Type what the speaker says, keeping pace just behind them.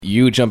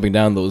You jumping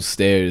down those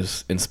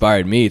stairs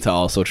inspired me to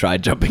also try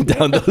jumping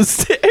down those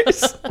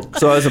stairs.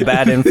 So I was a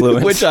bad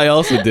influence. Which I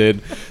also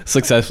did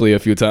successfully a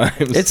few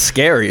times. It's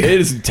scary. It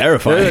is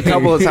terrifying. There's a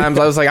couple of times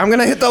I was like, I'm going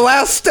to hit the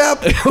last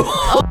step.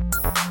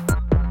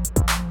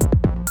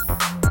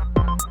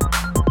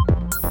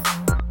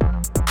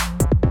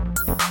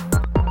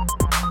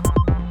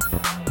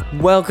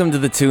 Welcome to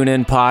the Tune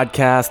In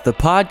Podcast, the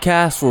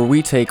podcast where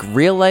we take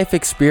real life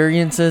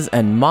experiences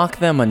and mock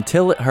them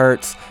until it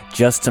hurts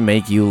just to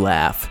make you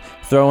laugh.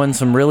 Throw in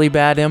some really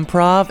bad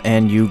improv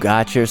and you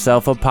got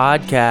yourself a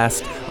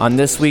podcast. On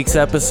this week's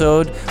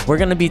episode, we're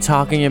going to be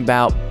talking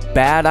about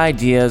bad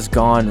ideas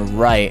gone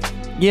right.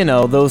 You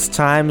know, those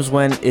times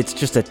when it's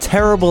just a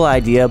terrible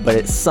idea, but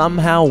it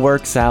somehow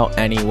works out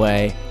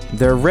anyway.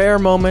 They're rare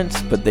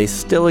moments, but they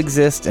still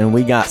exist, and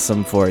we got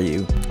some for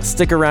you.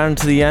 Stick around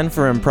to the end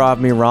for Improv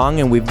Me Wrong,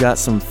 and we've got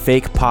some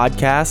fake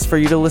podcasts for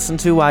you to listen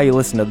to while you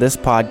listen to this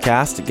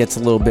podcast. It gets a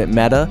little bit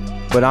meta,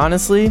 but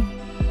honestly,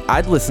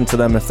 I'd listen to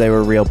them if they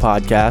were real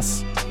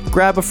podcasts.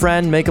 Grab a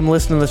friend, make them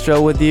listen to the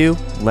show with you.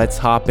 Let's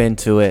hop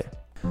into it.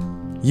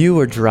 You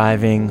were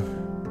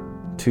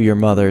driving to your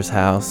mother's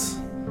house.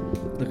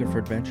 Looking for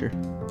adventure.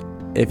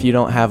 If you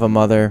don't have a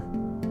mother,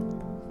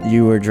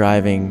 you were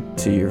driving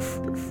to your...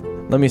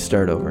 Let me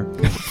start over.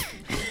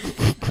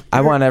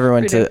 I want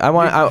everyone to... I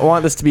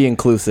want this to be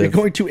inclusive. You're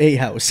going to a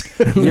house.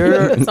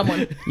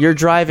 You're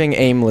driving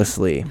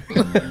aimlessly.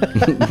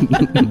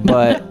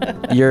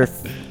 But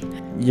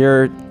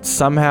you're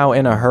somehow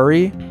in a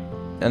hurry,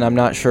 and I'm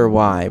not sure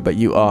why, but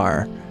you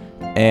are.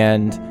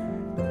 And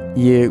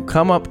you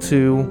come up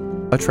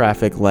to a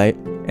traffic light,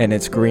 and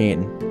it's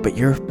green, but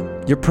you're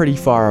pretty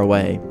far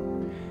away.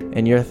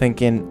 And you're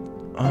thinking...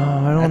 Oh,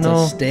 I don't know.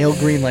 That's a stale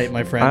green light,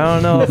 my friend. I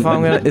don't know if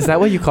I'm gonna. Is that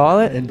what you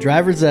call it? In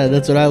driver's ed,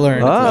 that's what I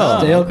learned. Oh,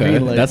 it's a stale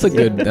green light. That's a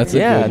good. That's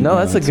yeah. a good, no,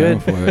 that's a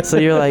good. term for it. So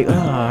you're like, oh,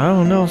 I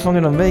don't know if I'm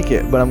gonna make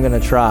it, but I'm gonna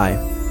try.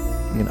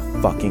 I'm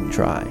gonna fucking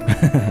try.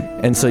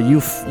 And so you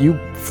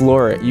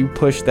floor it. You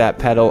push that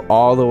pedal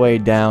all the way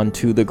down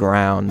to the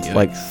ground, Yikes.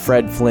 like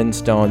Fred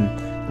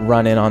Flintstone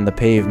running on the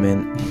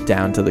pavement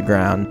down to the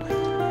ground.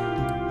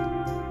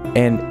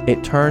 And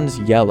it turns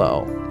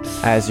yellow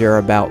as you're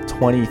about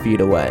 20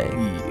 feet away.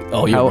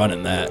 Oh, you're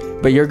running that.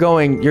 But you're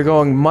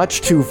going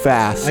much too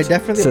fast. I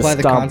definitely to apply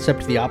the stop.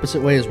 concept the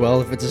opposite way as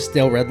well. If it's a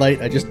stale red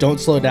light, I just don't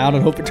slow down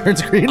and hope it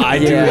turns green. I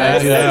do Yeah,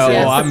 that. yes, Yeah.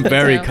 yes. Oh, I'm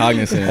very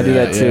cognizant. I do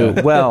that too.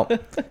 Yeah. Well,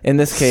 in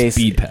this case,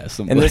 Speed past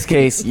somebody. in this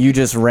case, you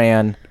just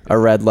ran a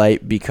red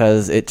light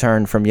because it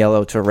turned from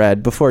yellow to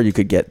red before you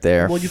could get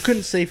there. Well, you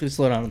couldn't safely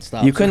slow down and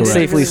stop. You couldn't Correct.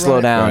 safely slow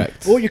down.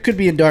 Correct. Or you could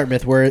be in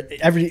Dartmouth where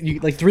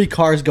like 3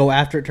 cars go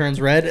after it turns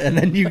red, and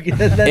then you and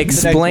then the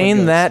next one Explain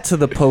goes. that to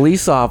the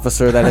police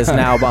officer that is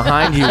now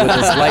behind you with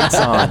his lights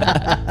on.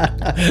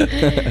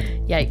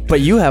 Yikes.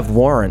 But you have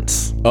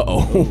warrants,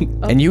 Uh-oh.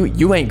 and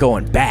you ain't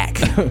going back.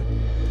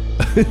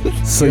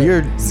 So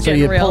you're... So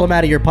Getting you real. pull them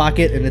out of your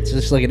pocket, and it's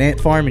just like an ant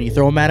farm, and you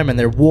throw them at them, and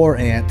they're war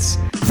ants.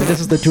 So this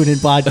is the Tune In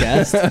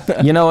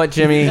Podcast. You know what,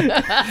 Jimmy?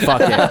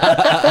 Fuck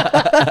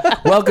it.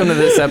 Welcome to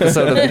this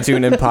episode of the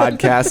Tune In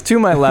Podcast. To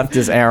my left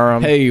is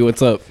Aram. Hey,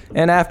 what's up?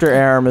 And after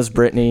Aram is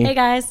Brittany. Hey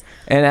guys.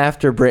 And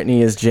after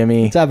Brittany is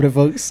Jimmy. What's happening,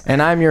 folks?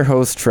 And I'm your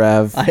host,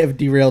 Trev. I have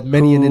derailed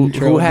many an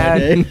intro. who in my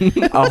had day.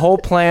 a whole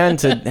plan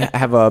to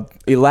have a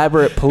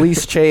elaborate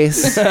police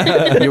chase.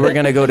 You were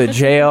going to go to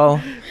jail.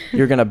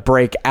 You're going to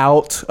break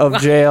out of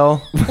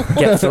jail.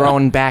 Get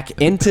thrown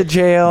back into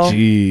jail.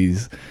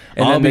 Jeez.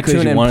 And All then the because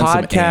Tune you In wanted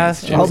some Podcast.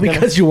 ants, Jim. All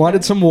because you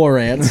wanted some war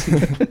ants.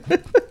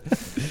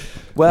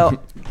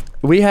 Well,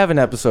 we have an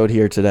episode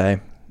here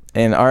today,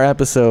 and our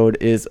episode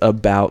is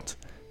about...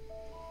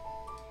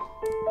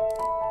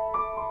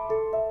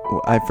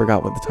 I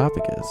forgot what the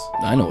topic is.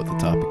 I know what the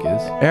topic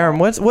is. Aram,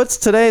 what's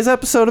today's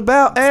episode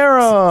about,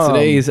 Aram?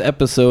 Today's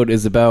episode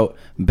is about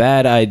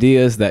bad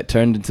ideas that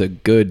turned into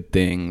good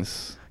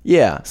things.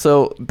 Yeah,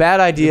 so bad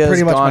ideas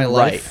Pretty much gone my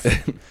life.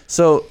 right.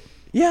 So,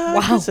 yeah,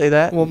 I can say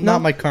that. Well, No,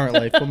 not my current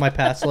life, but my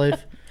past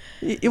life.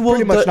 well,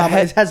 Pretty much the not.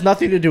 head- It has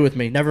nothing to do with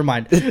me. Never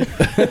mind.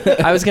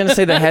 I was going to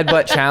say the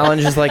headbutt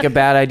challenge is like a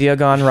bad idea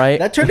gone right.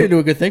 That turned into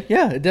a good thing.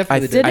 Yeah, it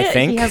definitely Did I it?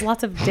 think- He has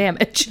lots of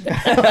damage.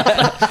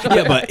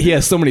 Yeah, but he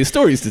has so many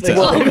stories to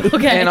tell. Oh,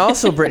 okay. And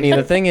also, Brittany,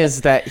 the thing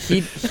is that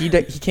he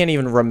can't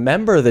even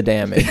remember the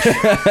damage.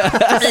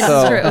 That's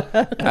So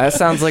true. that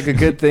sounds like a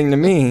good thing to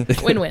me.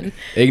 Win-win.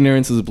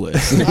 Ignorance is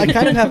bliss. I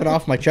kind of have it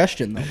off my chest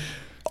chin though.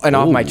 And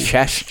off my Ooh.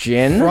 chest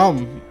chin.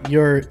 From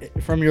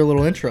your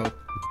little intro.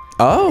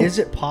 Oh, Is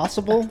it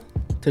possible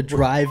to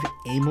drive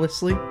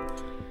aimlessly?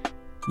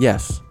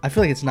 yes. I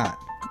feel like it's not.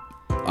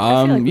 Yeah.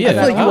 I feel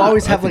like you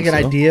always have think like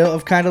an so. idea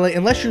of kind of like,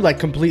 unless you're like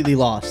completely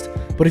lost.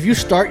 But if you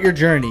start your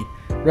journey,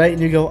 right,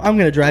 and you go, I'm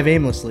gonna drive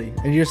aimlessly,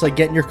 and you just like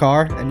get in your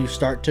car and you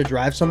start to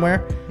drive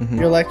somewhere,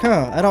 you're like,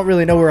 I don't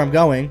really know where I'm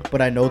going,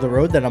 but I know the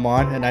road that I'm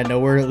on and I know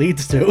where it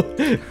leads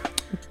to.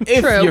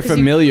 If True, you're 'cause you-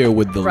 familiar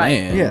with the Right.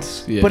 land.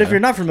 Yes. Yeah. But if you're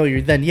not familiar,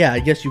 then yeah, I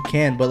guess you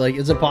can. But like,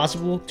 is it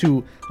possible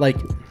to like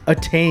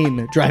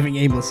attain driving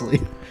aimlessly?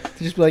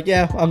 To just be like,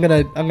 yeah, I'm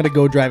gonna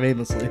go drive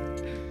aimlessly.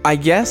 I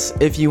guess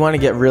if you want to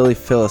get really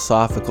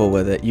philosophical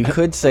with it, you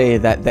could say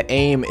that the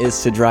aim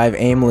is to drive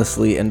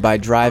aimlessly, and by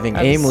driving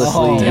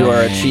aimlessly, you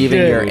are achieving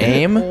your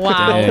aim.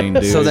 Wow. Dang,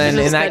 dude. So then,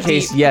 This in that got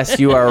case, deep. yes,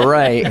 you are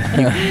right.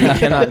 You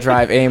cannot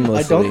drive I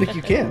aimlessly. don't think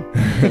you can.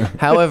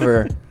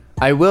 However,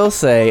 I will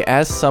say,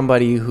 as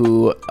somebody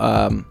who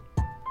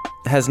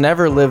has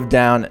never lived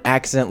down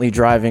accidentally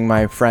driving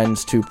my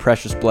friends to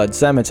Precious Blood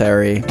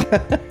Cemetery.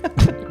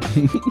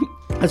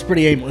 That's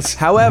pretty aimless.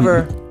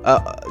 However,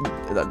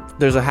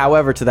 there's a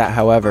however to that.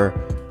 However,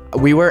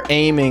 we were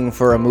aiming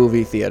for a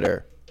movie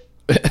theater.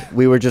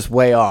 We were just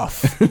way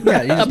off.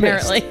 Yeah, you just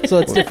Apparently. missed. So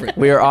it's different.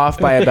 We were off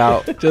by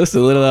about Just a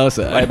little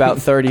outside.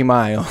 30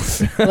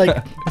 miles.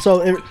 Like,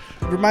 so it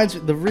reminds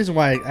me, the reason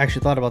why I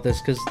actually thought about this,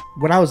 because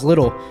when I was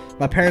little,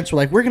 my parents were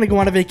like, we're going to go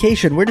on a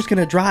vacation. We're just going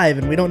to drive,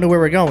 and we don't know where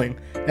we're going.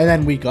 And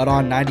then we got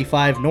on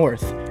 95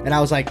 North, and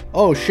I was like,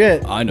 oh,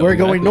 shit, I know we're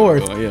exactly going where we're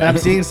north. going, yeah. And I'm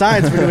seeing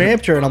signs for New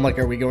Hampshire, and I'm like,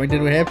 are we going to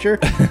New Hampshire?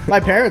 My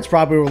parents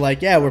probably were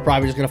like, yeah, we're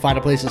probably just going to find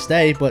a place to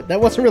stay, but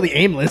that wasn't really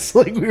aimless.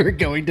 Like, we were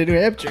going to New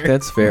Hampshire.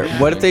 That's fair.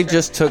 What if they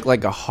just took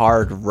like a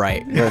hard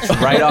right? It's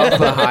right off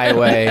the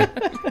highway,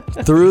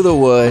 through the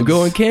woods. I'm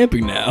going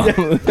camping now.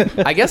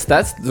 I guess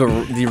that's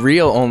the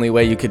real only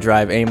way you could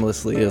drive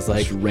aimlessly is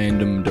like Just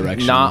random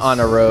directions. not on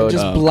a road.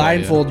 Just okay,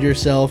 blindfold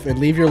yourself and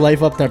leave your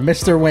life up to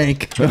Mr.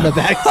 Wank in the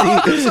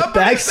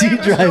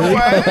backseat driving.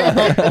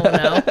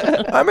 Oh,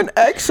 no. I'm an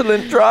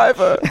excellent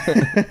driver.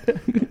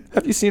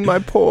 Have you seen my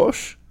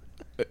Porsche?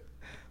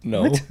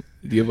 No.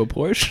 Do you have a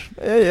Porsche?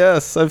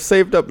 Yes, I've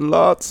saved up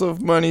lots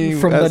of money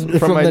From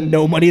the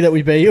no money that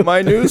we pay you.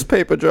 my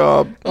newspaper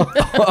job.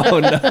 Oh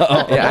no.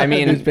 Yeah, I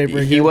mean, Newspaper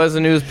he again. was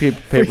a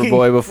newspaper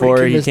boy before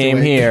freaking he Mr. came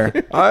Wink.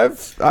 here.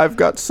 I've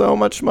got so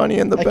much money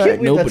in the I can't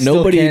bank. believe that's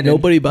still canon.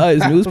 Nobody buys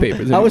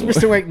newspapers How is anymore.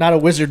 Mr. Wank not a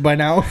wizard by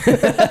now?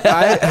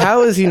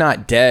 How is he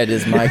not dead?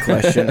 Is my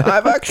question.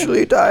 I've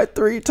actually died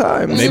 3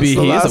 times. Maybe since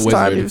the he is a last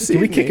time wizard. you've seen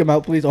Can we kick me. him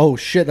out, please? Oh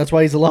shit, that's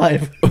why he's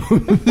alive.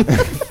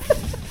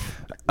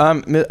 All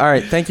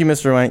right, thank you,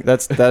 Mr. Wank.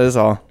 That is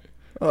all.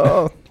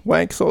 Oh,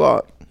 wanks a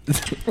lot.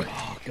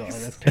 Oh god,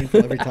 that's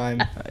painful every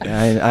time.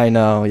 I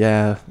know.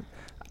 Yeah,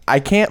 I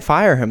can't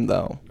fire him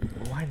though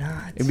Why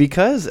not?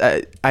 because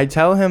I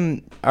tell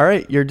him, all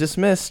right, you're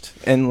dismissed,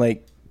 and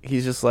like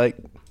he's just like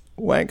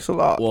wanks a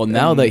lot. Well,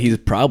 now And that he's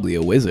probably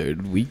a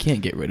wizard, we can't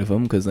get rid of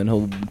him because then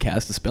he'll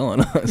cast a spell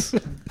on us.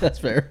 That's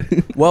fair.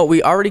 well,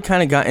 we already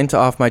kind of got into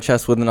off my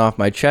chest with an off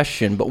my chest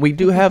shin, but we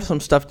do have some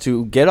stuff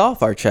to get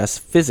off our chest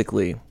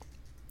physically,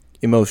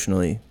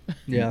 emotionally.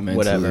 Yeah. Mentally,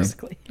 Whatever.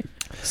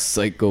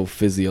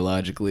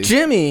 Psychophysiologically.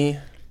 Jimmy,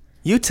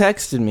 you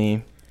texted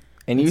me,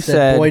 and you Said,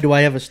 said, boy, do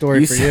I have a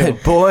story you for said,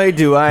 you. boy,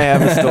 do I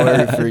have a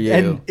story for you.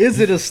 And is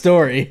it a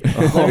story?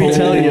 Let me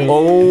tell you.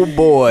 Oh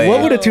boy.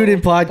 What would a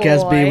tune-in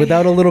podcast be boy.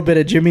 without a little bit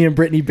of Jimmy and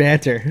Brittany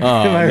banter? Am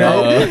I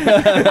no.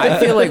 right? I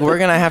feel like we're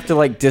gonna have to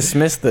like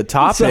dismiss the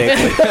topic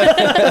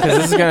because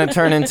this is gonna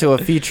turn into a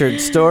featured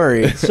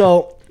story.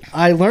 So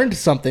I learned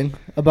something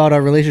about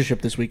our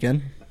relationship this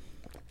weekend.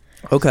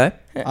 Okay.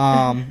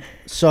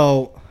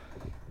 So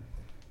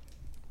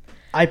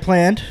I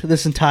planned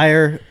this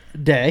entire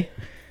day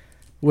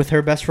with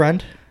her best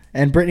friend,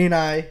 and Brittany and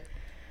I,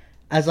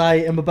 as I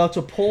am about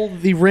to pull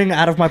the ring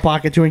out of my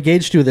pocket to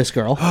engage to this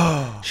girl,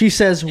 she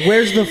says,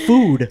 "Where's the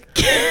food?"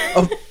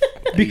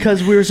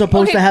 Because we were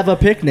supposed to have a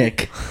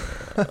picnic.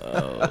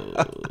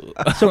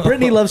 So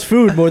Brittany loves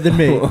food more than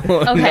me. Okay,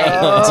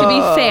 to be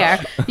fair,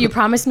 you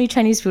promised me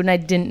Chinese food and I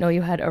didn't know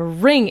you had a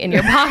ring in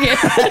your pocket.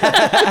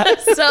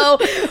 So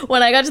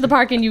when I got to the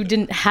park and you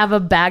didn't have a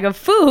bag of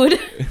food,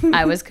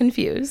 I was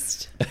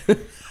confused.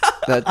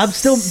 I'm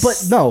still,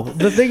 but no.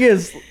 The thing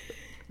is,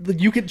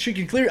 she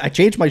can clear. I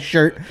changed my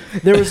shirt.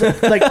 There was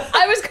like I was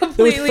there was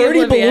completely 30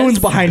 oblivious. balloons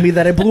behind me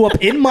that I blew up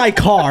in my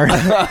car.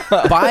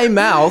 By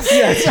mouth.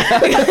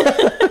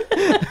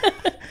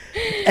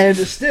 And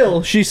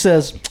still, she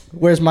says,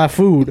 "Where's my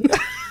food?"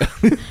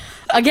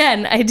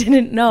 Again, I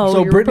didn't know So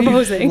you were Brittany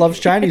proposing. loves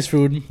Chinese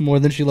food more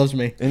than she loves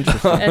me.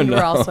 Interesting. and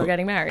we're also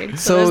getting married.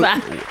 So, So-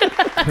 there's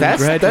that.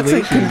 That's a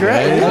Congratulations,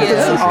 congratulations. guys.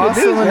 That's an awesome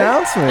Good news, right?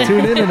 announcement.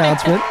 Tune in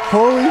announcement.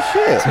 Holy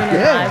shit.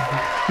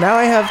 Yeah. Now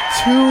I have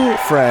 2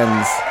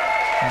 friends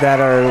that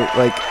are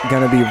like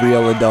gonna be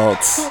real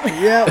adults.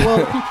 Yeah,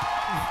 well,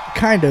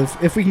 kind of.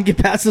 If we can get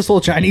past this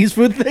whole Chinese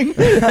food thing,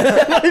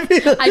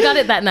 I got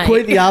it that night.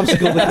 quite the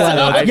obstacle to climb.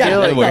 I Yeah, feel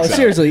like it no, works out.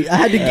 seriously, I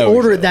had to That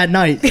order works it that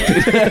night.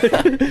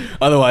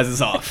 Otherwise,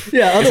 it's off.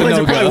 Yeah, It's a otherwise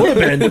it no-go. probably would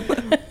have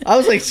been. I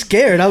was like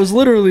scared. I was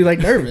literally like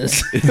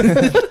nervous.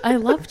 I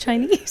love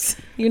Chinese.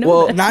 You know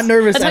Well, this. Not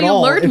nervous That's at how you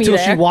all lured me until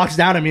she there. walks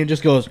down at me and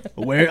just goes,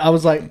 "Where?" I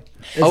was like,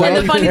 And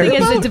the funny thing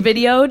is, it's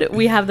videoed.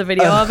 We have the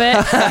video of it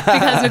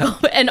because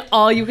Nicole, and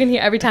all you can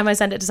hear every time I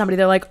send it to somebody,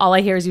 they're like, all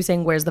I hear is you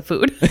saying, "Where's the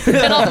food?" And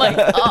I'm like,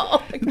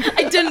 oh,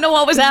 I didn't know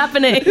what was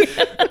happening.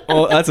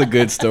 Well, that's a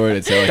good story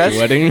to tell at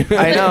your wedding.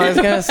 I know. I was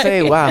gonna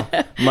say, wow,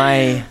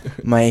 my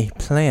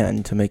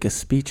plan to make a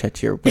speech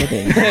at your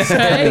wedding is coming to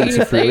There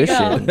you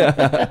fruition.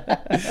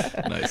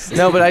 Nice.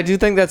 No, but I do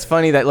think that's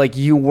funny that like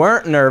you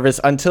weren't nervous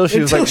until she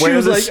was Until like, she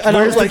 "Where's was the like- and I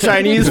where's was the like,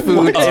 Chinese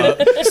food?"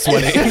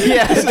 Sweating.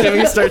 Yeah,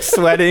 Jimmy starts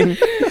sweating.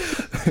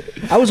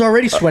 I was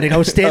already sweating. I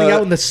was standing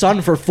out in the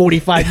sun for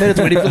 45 minutes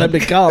waiting for them to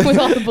come. With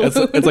all the balloons.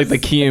 It's like the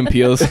Key and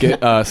Peele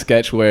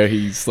sketch where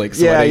he's like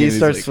sweating. Yeah, he and he's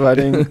starts like,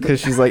 sweating because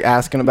she's like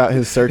asking about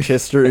his search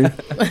history.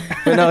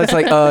 But no, it's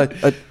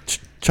like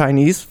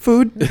Chinese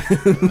food.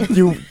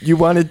 You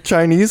wanted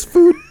Chinese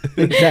food?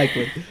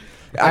 Exactly.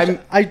 I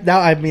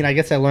mean, I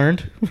guess I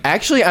learned.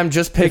 Actually, I'm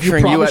just If you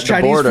picturing you promise at the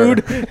Chinese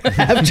border. food,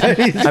 have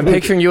Chinese I'm food.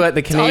 picturing you at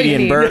the all you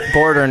Canadian need.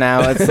 border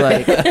now. It's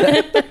like,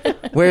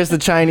 where's the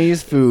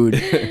Chinese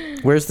food?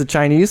 Where's the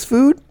Chinese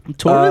food?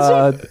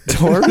 Tourism?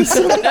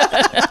 Tourism?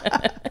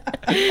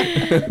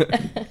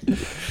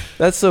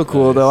 That's so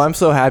cool, though. I'm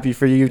so happy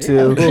for you,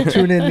 too. Little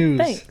tune-in news.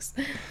 Thanks.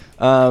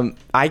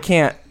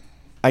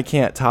 I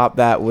can't top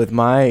that with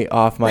my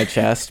off my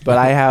chest, but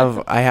I have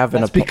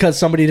an That's because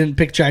somebody didn't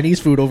pick Chinese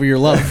food over your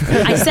love.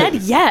 I said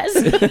yes.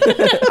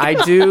 I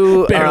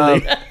do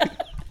Barely.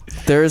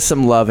 there is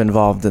some love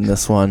involved in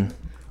this one.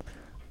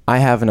 I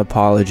have an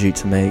apology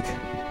to make.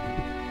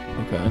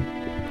 Okay.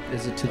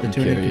 Is it to the I'm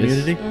tune-in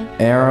curious.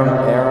 community?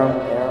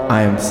 Aram,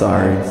 I am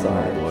sorry.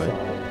 Boy.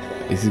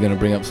 Is he gonna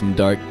bring up some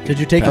dark? Did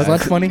you take his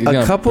lunch money? He's gonna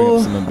A bring couple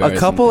up some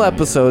embarrassing things.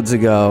 episodes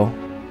ago,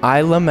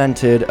 I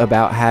lamented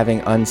about having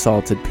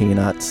unsalted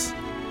peanuts.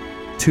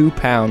 2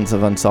 pounds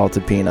of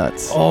unsalted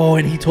peanuts. Oh,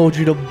 and he told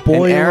you to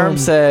boil And Aram them.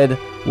 said,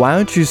 "Why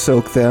don't you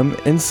soak them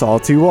in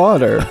salty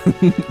water?"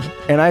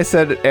 And I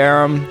said,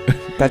 "Aram,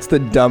 that's the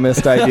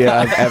dumbest idea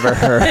I've ever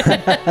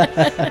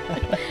heard."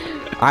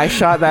 I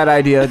shot that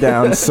idea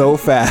down so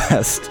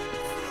fast.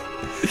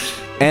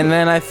 And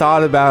then I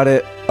thought about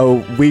it a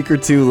week or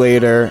two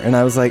later, and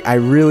I was like, I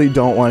really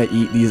don't want to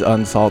eat these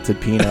unsalted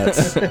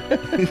peanuts.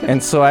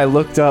 And so I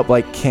looked up,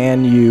 like,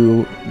 can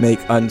you make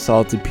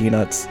unsalted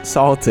peanuts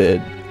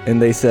salted?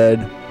 And they said,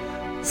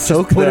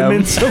 soak Put them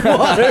them in some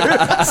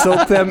water.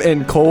 soak them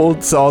in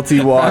cold, salty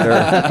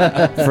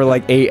water for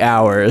like 8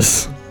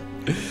 hours.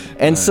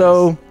 And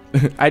so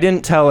I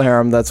didn't tell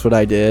Aram that's what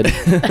I did,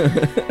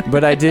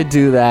 but I did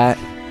do that.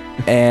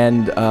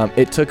 And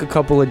it took a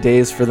couple of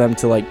days for them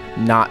to like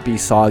not be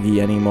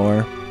soggy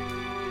anymore.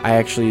 I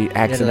actually Dry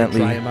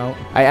accidentally him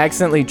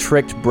out.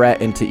 tricked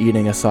Brett into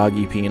eating a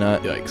soggy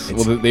peanut. Yikes.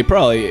 Well, they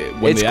probably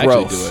when it's they actually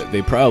gross. do it,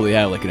 they probably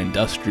have like an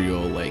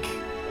industrial like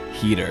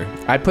heater.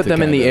 I put to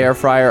them in the kinda- air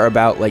fryer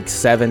about like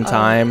 7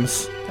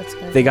 times. That's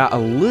good. They got a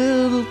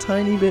little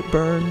tiny bit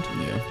burned,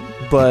 Yeah.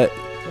 but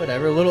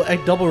Whatever, a little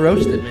egg double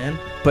roasted, man.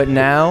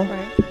 now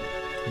Right.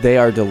 they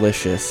are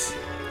delicious.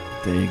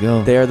 There you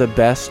go. They are the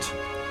best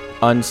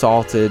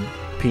unsalted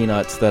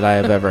peanuts that I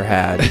have ever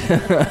had.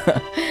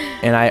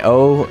 And I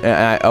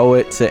owe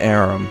it to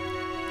Aram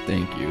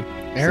Thank you.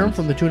 Aaron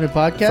from the Tune In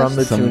Podcast? from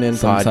the Tune In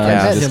Sometimes podcast.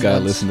 Met you just him gotta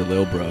once. listen to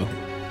Lil Bro.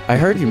 I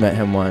heard you met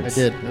him I once.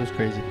 did. It was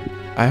crazy.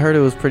 I heard it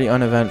was pretty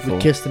uneventful.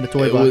 We kissed in the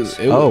toy It box. was.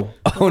 It Oh,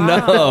 Oh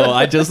no!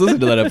 I just listened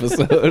to that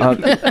episode.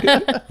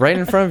 right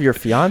in front of your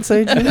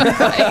fiance, Jimmy? No.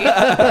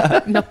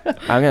 No It's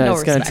gonna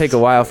respect. take a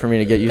while for me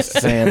to get used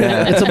to saying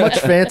that. It's a much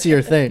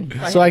fancier thing.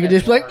 So I can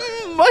just be like,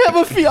 I have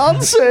a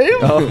fiance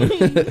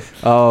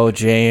Oh,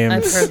 James.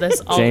 I've heard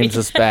this all James week.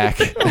 is back.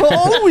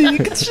 all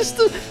week. It's just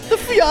the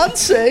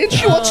fiance, and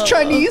she wants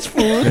Chinese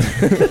food.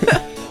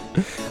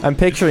 I'm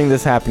picturing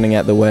this happening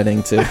at the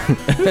wedding too.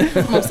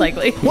 Most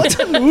likely. What's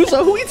a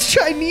loser? Who eats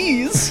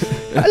Chinese?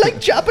 I like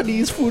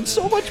Japanese food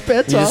so much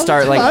better. You just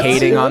start like Fancier.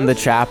 hating on the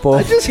chapel.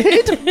 I just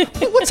hate.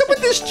 What's up with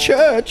this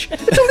church?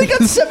 It's only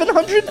got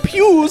 700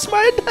 pews.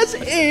 Mine has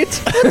 8.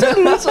 What's a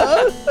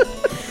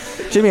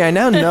loser? Jimmy, I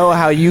now know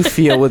how you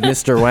feel with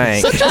Mr.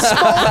 Wang. Such a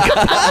small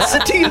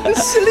capacity in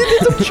this silly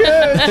little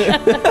church.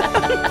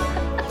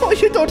 Oh,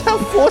 you don't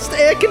have forced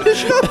air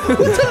conditioner?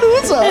 What's a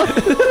loser?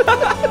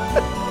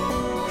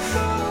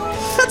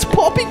 That's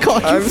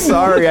poppycock. I'm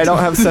sorry, I don't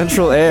have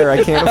central air.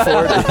 I can't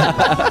afford it.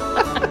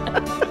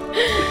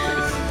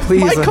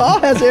 Please, My car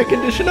has air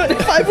conditioner and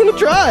 5-wheel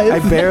drive. I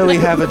barely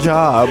have a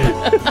job.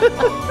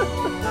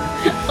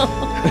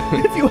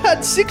 If you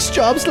had 6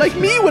 jobs like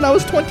me when I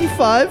was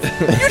 25, you'd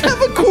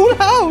have a cool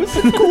house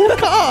and cool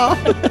car.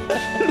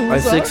 By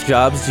Loser. 6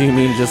 jobs, do you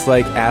mean just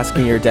like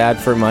asking your dad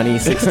for money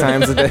 6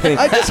 times a day?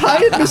 I just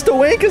hired Mr.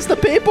 Wank as the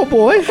paper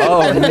boy.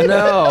 Oh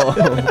no!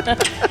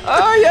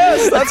 Oh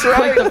yes, that's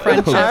right. the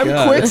friendship. I'm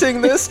God.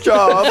 quitting this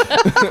job.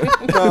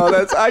 No,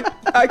 that's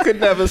I could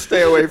never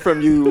stay away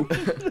from you.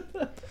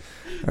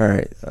 All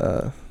right,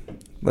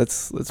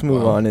 let's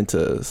move on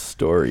into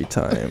story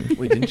time.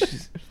 Wait, didn't you?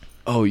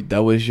 Oh,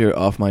 that was your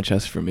off my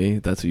chest for me.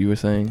 That's what you were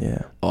saying.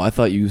 Yeah, Oh, I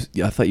thought you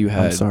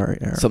had I'm sorry,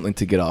 Aaron. something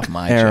to get off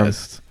my Aaron.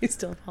 chest. He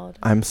still apologized.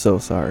 I'm so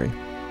sorry.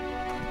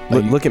 Are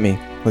you- Look at me.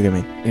 Look at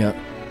me. Yeah.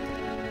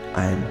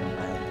 I'm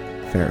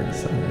very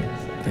sorry.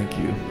 Thank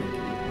you.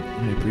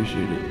 I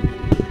appreciate it.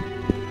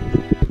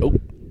 Oh,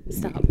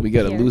 Stop. we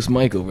got a Here. loose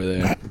mic over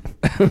there.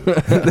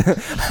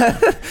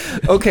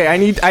 Okay, I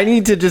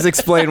need to just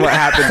explain what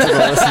happened to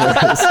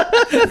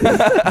the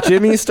listeners.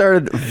 Jimmy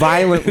started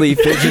violently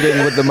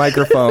fidgeting with the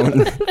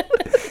microphone,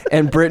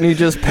 and Brittany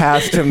just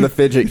passed him the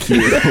fidget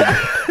cube,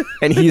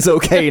 and he's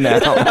okay now.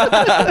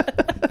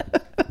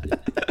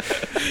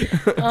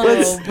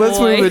 Let's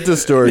move into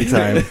story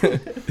time.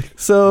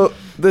 So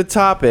the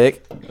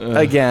topic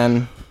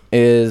again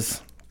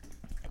is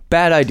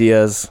bad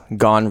ideas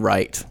gone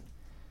right.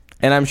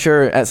 And I'm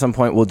sure at some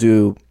point we'll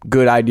do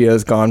good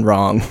ideas gone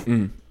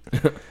wrong.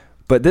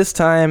 But this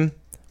time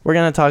we're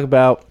going to talk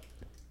about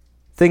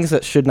things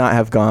that should not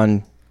have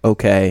gone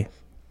okay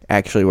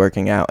actually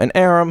working out. And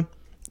Aram,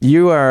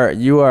 you are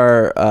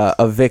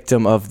a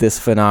victim of this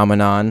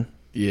phenomenon.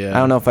 Yeah. I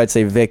don't know if I'd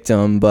say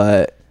victim,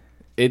 but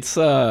It's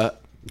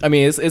I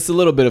mean it's a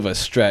little bit of a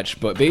stretch,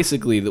 but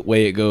basically the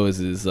way it goes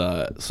is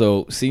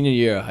so senior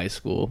year of high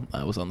school,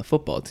 I was on the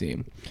football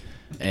team,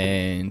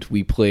 and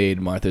we played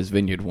Martha's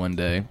Vineyard one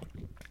day,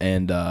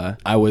 and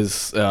I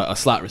was a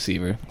slot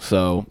receiver.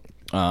 So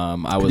I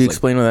was. could you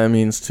explain what that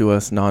means to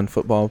us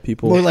non-football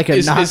people? More like a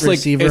It's- not it's like-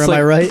 receiver, it's am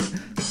I like- right?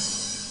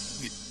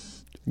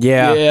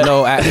 Yeah.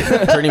 No,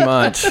 pretty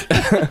much.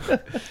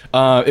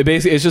 it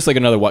basically it's just like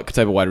another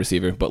type of wide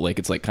receiver, but like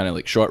it's like kind of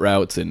like short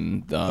routes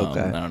and Okay.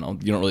 I don't know,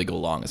 you don't really go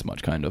long as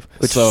much, kind of.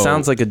 Which So-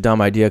 sounds like a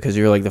dumb idea because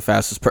you're like the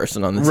fastest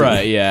person on the team.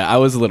 right. Yeah, I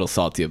was a little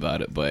salty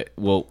about it, but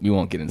we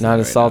won't get into Not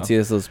that as right salty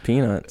as those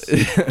peanuts.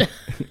 now.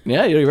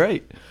 Yeah, you're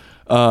right.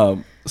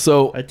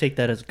 So I take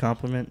that as a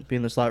compliment.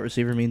 Being the slot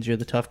receiver means you're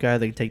the tough guy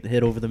that can take the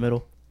hit over the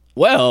middle.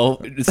 well,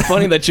 it's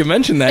funny that you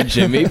mentioned that,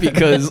 Jimmy,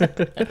 because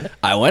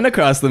I went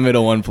across the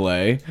middle one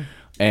play,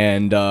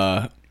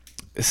 and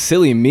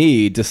silly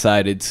me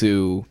decided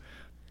to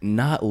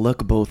not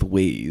look both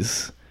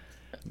ways.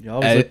 You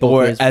always look both Or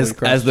ways before you as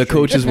cross the street.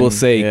 coaches will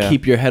say, Yeah.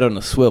 keep your head on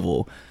a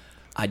swivel.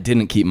 I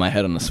didn't keep my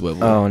head on a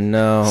swivel. Oh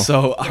no.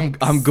 So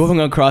I'm going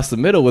across the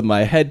middle with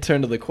my head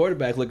turned to the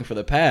quarterback looking for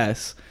the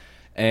pass,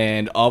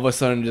 and all of a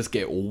sudden just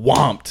get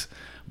whomped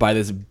by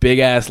this big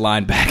ass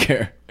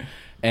linebacker.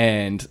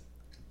 And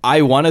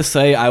I want to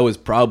say I was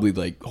probably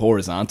like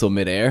horizontal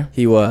midair.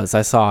 He was.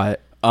 I saw it.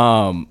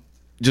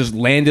 Just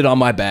landed on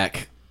my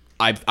back.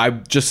 I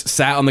just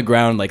sat on the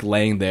ground like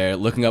laying there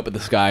looking up at the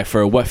sky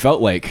for what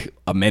felt like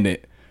a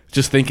minute,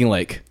 just thinking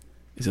like,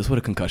 is this what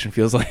a concussion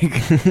feels like?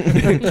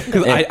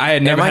 Because I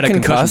had never Am I had a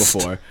concussed? concussion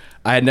before.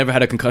 I had never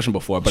had a concussion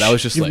before, but I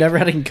was just You've like, never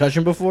had a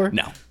concussion before?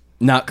 no,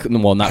 not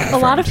A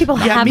lot of people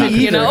Yeah, me haven't,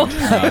 you either. know.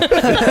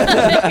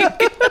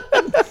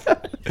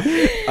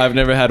 I've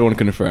never had one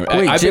confirmed.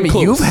 Wait, I've Jimmy, been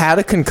close. you've had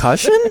a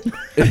concussion?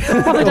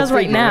 Probably does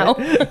right now.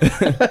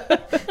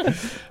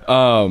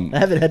 I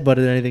haven't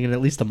headbutted anything in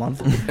at least a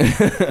month.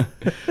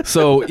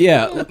 So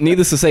yeah,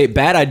 needless to say,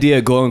 bad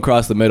idea going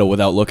across the middle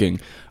without looking.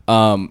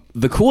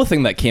 The cool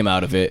thing that came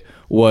out of it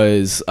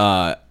was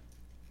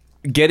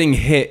getting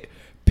hit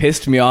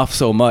pissed me off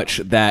so much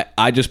that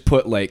I just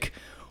put like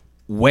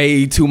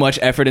way too much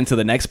effort into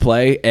the next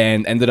play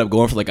and ended up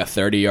going for like a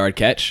 30-yard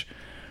catch.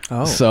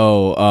 Oh.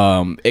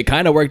 So it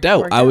kind of worked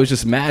out. I was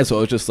just mad, so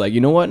I was just like,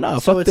 you know what? No,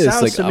 So fuck it this.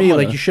 sounds Like, to I'm me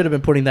gonna- like you should have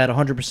been putting that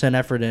 100%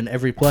 effort in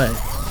every play.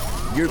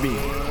 You're being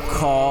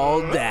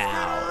called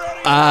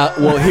out.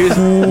 Well, here's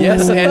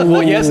yes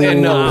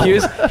and no.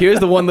 Here's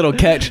the one little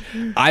catch.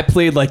 I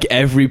played like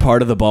every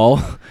part of the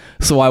ball,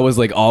 so I was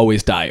like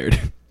always tired.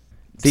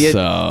 He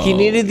So,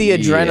 needed the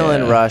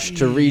adrenaline yeah. rush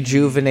to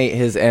rejuvenate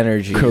his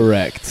energy.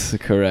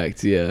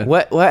 Correct. Yeah.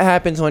 What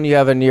happens when you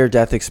have a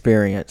near-death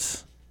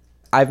experience?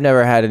 I've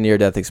never had a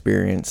near-death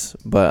experience,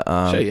 but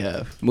Sure you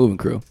have. Moving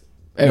crew.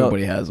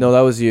 Everybody has. No,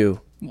 that was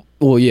you.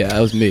 Well, yeah, that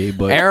was me.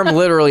 But Aram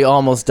literally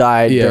almost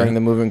died Yeah. during the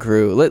moving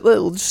crew. Let's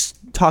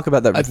just talk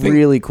about that I think-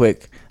 really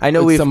quick. I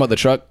know we've talking about the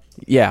truck.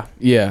 yeah.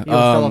 Yeah. You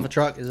almost fell off a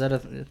truck. Is that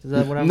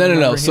what I'm No.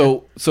 remembering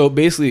So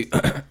basically,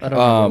 here? I don't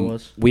know what it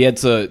was. we had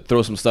to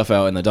throw some stuff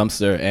out in the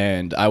dumpster,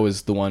 and I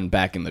was the one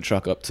backing the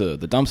truck up to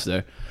the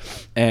dumpster,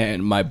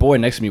 and my boy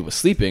next to me was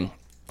sleeping,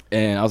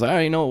 and I was like, all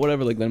right, you know,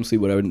 whatever, like let him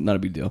sleep, whatever, not a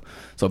big deal.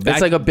 So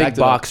It's like a big backed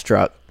it up. box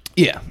truck.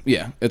 Yeah,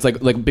 it's like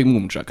a big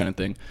moving truck kind of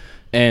thing.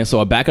 And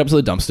so I back up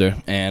to the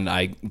dumpster, and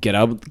I get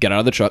out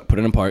of the truck, put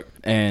it in park,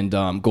 and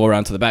go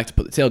around to the back to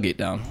put the tailgate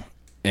down.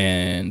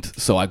 And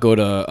so I go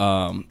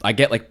to I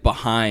get like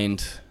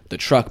behind the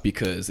truck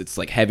because it's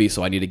like heavy,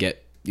 so I need to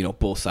get, you know,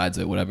 both sides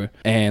of it, whatever.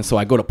 And so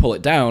I go to pull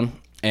it down,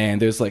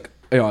 and there's like,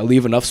 you know, I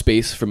leave enough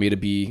space for me to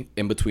be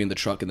in between the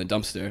truck and the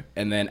dumpster.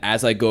 And then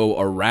as I go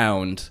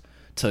around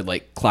to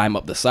like climb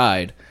up the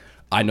side,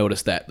 I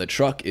notice that the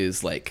truck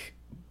is like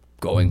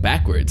going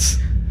backwards.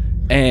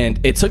 And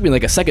it took me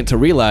like a second to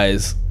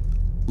realize,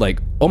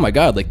 like, oh my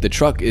God, like the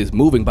truck is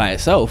moving by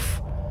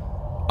itself.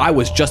 I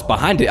was just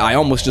behind it. I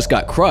almost just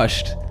got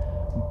crushed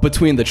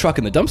between the truck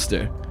and the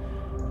dumpster.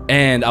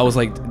 And I was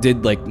like,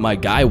 did like my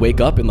guy wake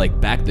up and like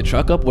back the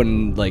truck up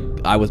when like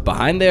I was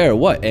behind there or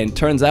what? And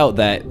turns out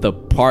that the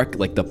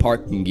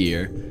parking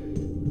gear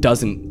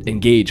doesn't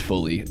engage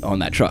fully on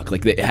that truck.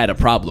 Like, it had a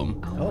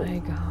problem. Oh my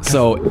god.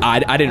 So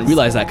I didn't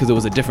realize that because it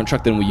was a different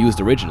truck than we used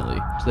originally.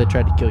 So they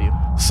tried to kill you.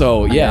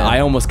 So yeah, I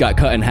almost got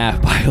cut in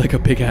half by like a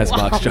big ass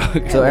box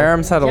truck. So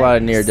Aram's had a lot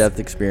of near-death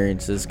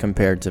experiences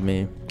compared to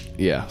me.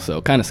 Yeah,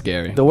 so kind of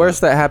scary. The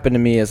worst that happened to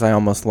me is I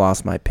almost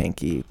lost my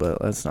pinky,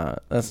 but that's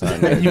not.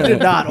 You did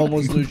not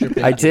almost lose your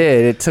pinky. I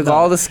did. It took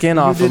all the skin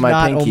off of my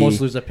pinky. You did not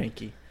almost lose a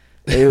pinky.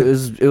 It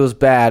was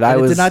bad.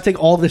 And it did not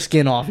take all the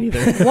skin off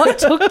either. What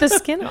took the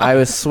skin off? I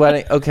was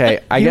sweating.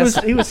 Okay, I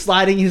guess he was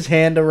sliding his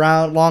hand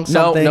around along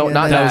something. No,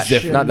 not and that. then was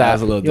different. Not That that.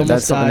 was a little you different.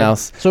 That's something died.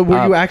 else. So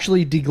were you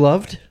actually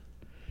degloved?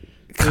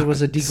 It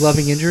was a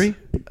degloving injury.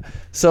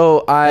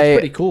 So That's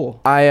pretty cool.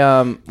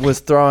 I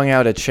was throwing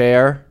out a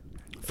chair.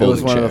 It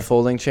was Folding one of chair. the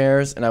folding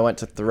chairs, and I went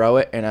to throw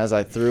it, and as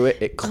I threw it,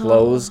 it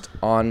closed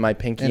on my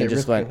pinky and it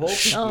just ripped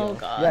went. your whole Oh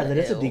god. Yeah, that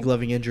is a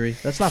degloving injury.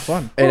 That's not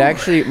fun. It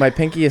actually, my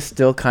pinky is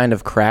still kind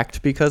of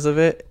cracked because of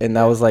it, and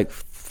that was like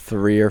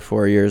 3 or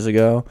 4 years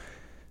ago.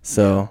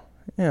 So,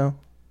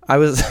 I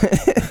was,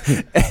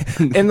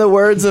 in the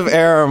words of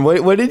Aram,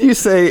 what did you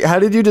say? How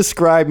did you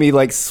describe me,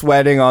 like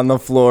sweating on the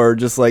floor,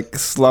 just like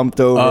slumped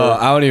over?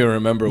 I don't even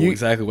remember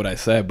exactly what I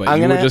said, but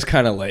you were just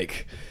kind of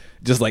like,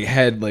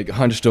 head like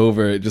hunched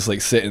over, just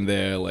like sitting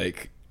there,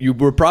 like you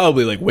were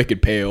probably like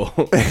wicked pale.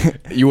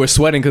 You were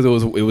sweating because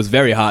it was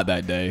very hot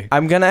that day.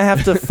 I'm gonna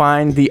have to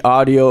find the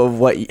audio of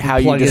how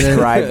you Plug it in.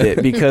 described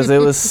it because it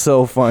was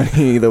so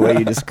funny the way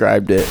you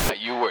described it.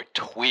 You were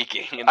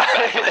tweaking in the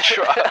back of the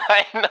truck.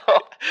 I know.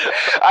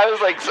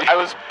 I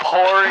was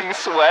pouring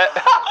sweat,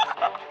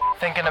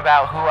 thinking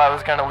about who I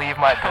was gonna leave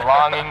my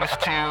belongings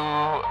to.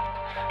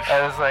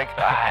 I was like,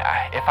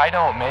 if I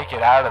don't make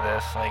it out of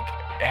this, like,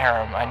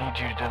 Aram, I need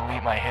you to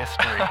delete my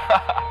history.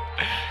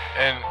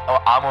 And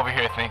I'm over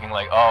here thinking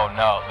like, oh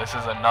no, this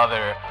is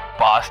another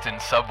Boston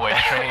subway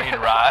train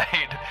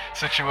ride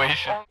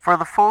situation. For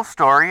the full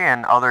story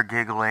and other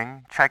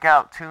giggling, check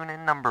out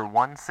tune-in number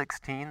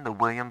 116, the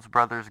Williams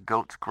Brothers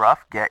Goats Gruff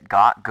Get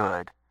Got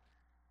Good.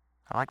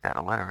 I like that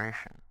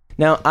alliteration.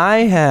 Now, I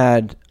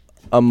had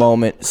a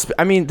moment.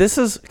 I mean, this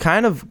is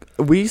kind of,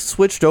 we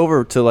switched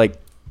over to like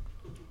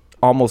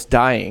almost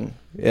dying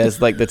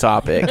as like the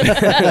topic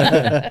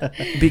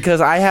because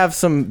I have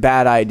some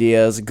bad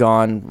ideas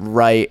gone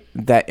right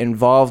that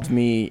involved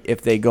me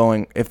if they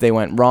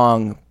went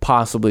wrong,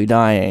 possibly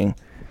dying.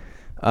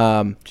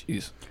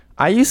 Jeez.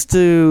 I used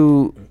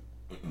to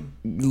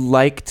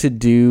like to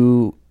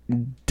do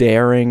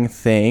daring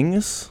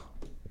things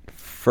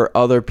for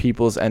other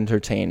people's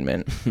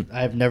entertainment.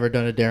 I've never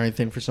done a daring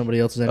thing for somebody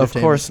else's Of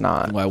entertainment. course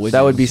not. Why would that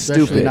you? would be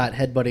Especially stupid. not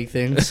headbutting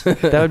things.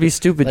 That would be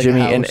stupid, Like a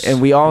Jimmy. house.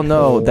 And we all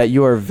know that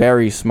you are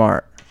very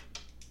smart.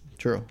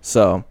 True.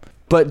 So,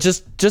 but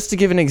just to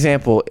give an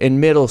example, in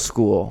middle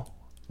school,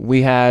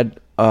 we had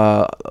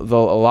the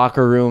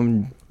locker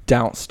room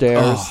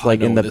downstairs, Oh, I like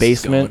know in where the this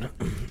is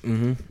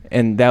basement,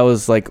 and that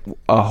was like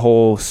a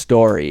whole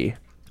story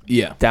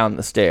Yeah. down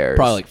the stairs.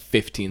 Probably like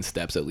 15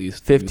 steps at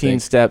least.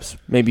 15 steps,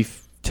 maybe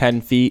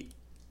 10 feet,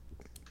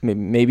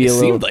 maybe It a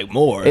little. seemed like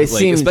more. It Like,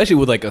 seemed- especially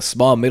with like a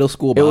small middle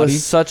school It body.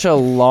 was such a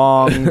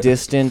long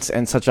distance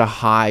and such a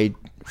high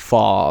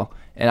fall.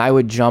 And I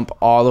would jump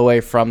all the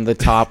way from the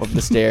top of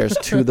the stairs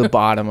to the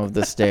bottom of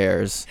the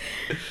stairs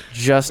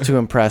just to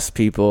impress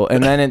people.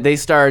 And then they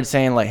started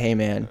saying like, hey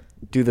man,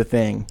 do the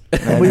thing.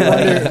 And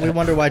We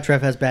wonder why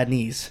Trev has bad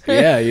knees.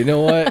 Yeah, you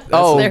know what?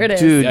 oh, There it is.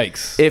 dude,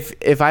 Yikes.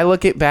 if I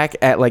look back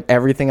at like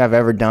everything I've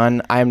ever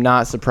done, I'm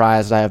not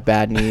surprised I have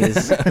bad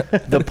knees.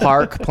 The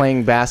park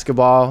playing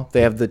basketball,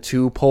 they have the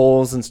 2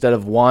 poles instead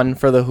of 1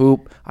 for the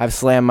hoop. I've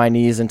slammed my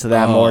knees into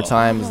that more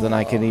times than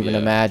I can even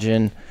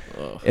imagine.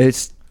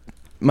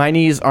 My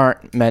knees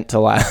aren't meant to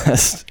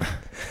last.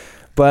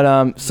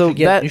 But so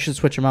You should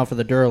switch them out for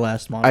the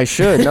Duralast model. I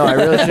should. No, I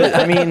really should.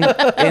 I mean,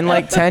 in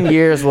like 10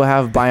 years we'll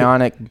have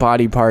bionic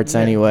body parts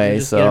anyway, you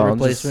just so get a I'll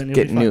replacement, just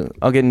you'll get be new.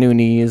 I'll get new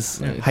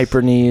knees,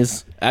 hyper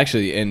knees.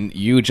 Actually, and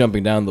you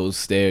jumping down those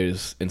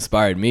stairs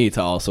inspired me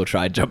to also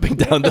try jumping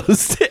down those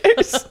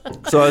stairs.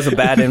 So I was a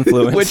bad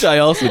influence. Which I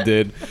also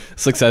did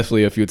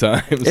successfully a few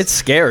times. It's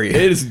scary.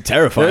 It is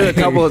terrifying. There's a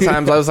couple of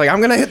times I was like,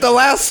 I'm gonna hit the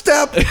last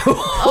step.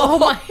 Oh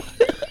my.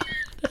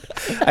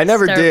 I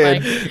never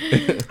did.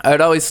 Terrifying.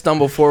 I'd always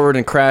stumble forward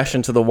and crash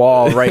into the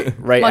wall right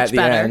Much at the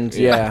better. end.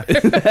 Yeah.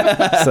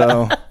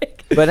 So,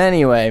 but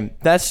anyway,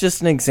 that's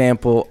just an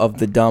example of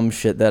the dumb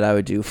shit that I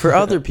would do for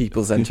other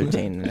people's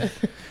entertainment.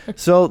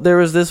 So there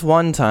was this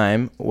one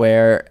time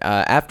where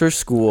after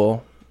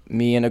school,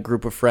 me and a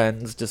group of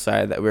friends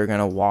decided that we were going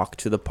to walk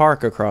to the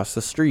park across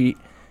the street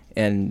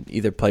and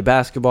either play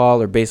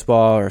basketball or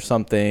baseball or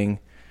something.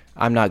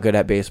 I'm not good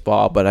at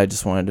baseball, but I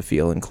just wanted to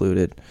feel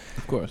included.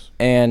 Of course.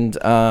 And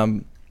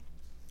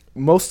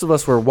most of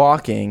us were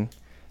walking,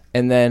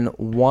 and then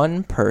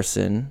one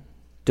person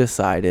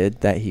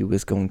decided that he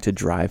was going to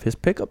drive his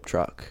pickup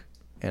truck.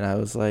 And I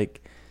was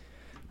like,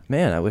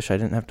 man, I wish I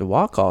didn't have to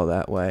walk all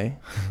that way.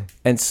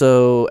 And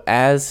so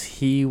as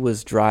he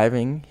was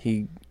driving,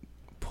 he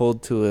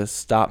pulled to a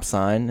stop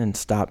sign and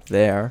stopped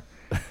there.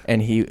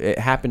 And it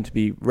happened to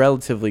be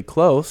relatively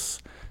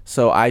close.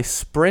 So I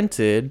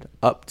sprinted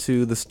up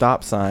to the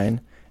stop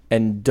sign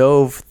and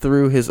dove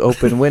through his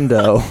open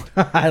window.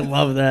 I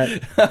love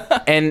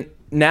that. And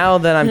now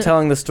that I'm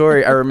telling the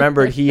story, I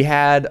remembered he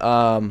had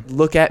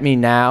Look at Me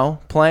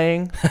Now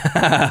playing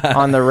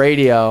on the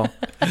radio.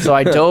 So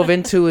I dove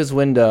into his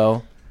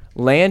window,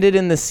 landed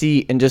in the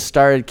seat, and just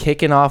started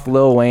kicking off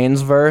Lil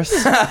Wayne's verse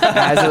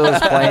as it was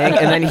playing.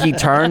 And then he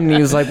turned and he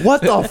was like,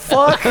 "What the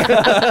fuck?"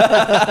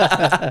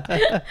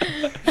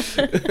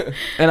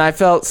 And I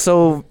felt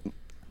so,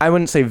 I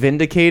wouldn't say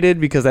vindicated,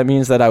 because that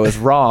means that I was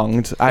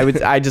wronged. I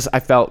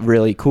felt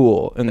really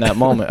cool in that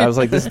moment. I was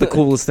like, this is the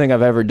coolest thing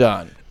I've ever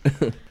done.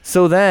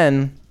 So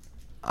then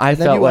I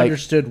Then felt you like,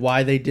 understood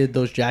why they did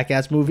those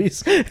Jackass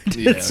movies.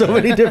 Did so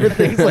many different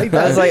things like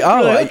that. I was like,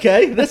 oh, You're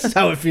okay, this is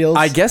how it feels.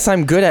 I guess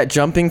I'm good at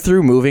jumping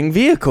through moving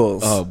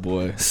vehicles. Oh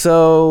boy.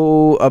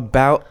 So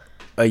about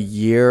a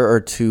year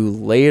or two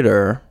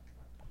later,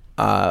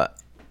 a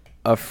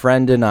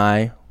friend and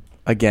I,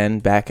 again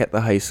back at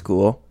the high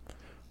school,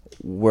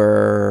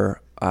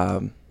 were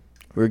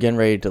getting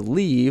ready to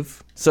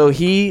leave. So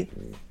he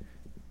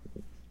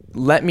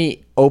let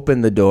me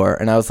open the door,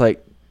 and I was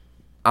like,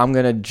 I'm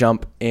gonna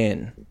jump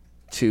in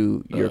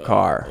to your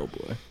car. Oh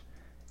boy.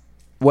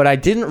 What I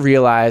didn't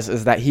realize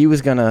is that he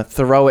was gonna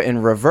throw it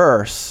in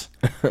reverse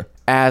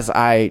as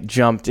I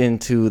jumped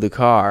into the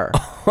car.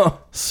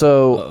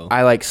 So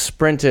I like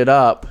sprinted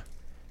up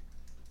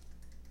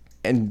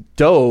and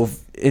dove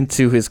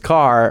into his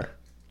car,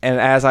 and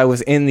as I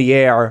was in the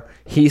air,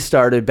 he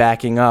started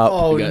backing up.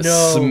 Oh You got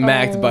no!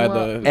 smacked by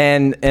the.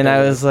 And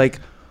I was like,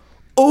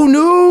 "Oh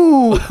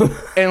no!"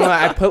 And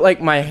like, I put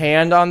like my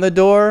hand on the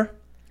door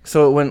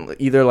so it wouldn't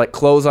either like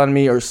close on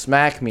me or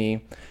smack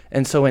me.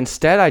 And so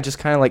instead, I just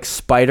kind of like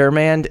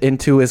Spider-Man'd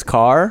into his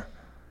car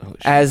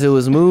as it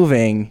was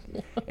moving,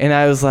 and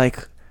I was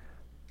like,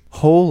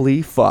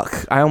 "Holy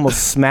fuck!" I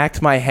almost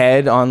smacked my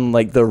head on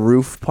like the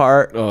roof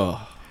part, Oh.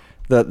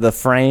 the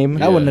frame.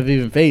 That wouldn't have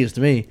even phased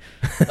me.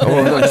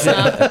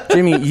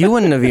 Jimmy, you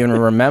wouldn't have even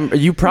remember.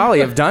 You probably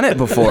have done it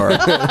before.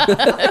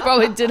 It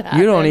probably did happen.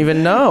 You don't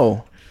even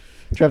know.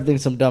 Trev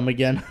thinks I'm dumb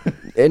again.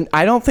 And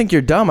I don't think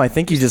you're dumb. I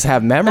think you just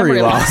have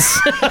memory loss.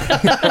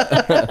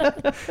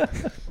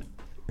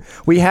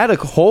 We had a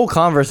whole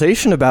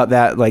conversation about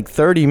that like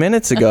 30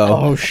 minutes ago.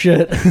 Oh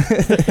shit!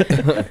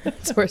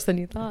 It's worse than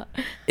you thought.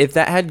 If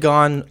that had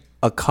gone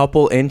a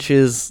couple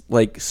inches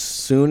like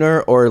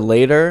sooner or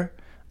later,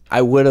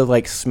 I would have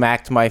like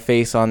smacked my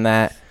face on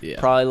that. Yeah.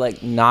 Probably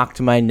like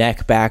knocked my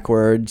neck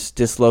backwards,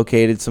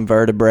 dislocated some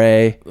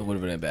vertebrae, It would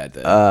have been a bad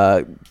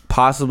day.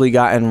 possibly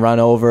gotten run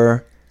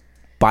over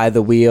by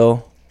the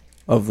wheel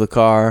of the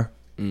car.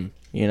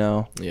 You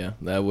know, Yeah,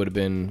 that would have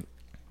been.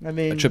 I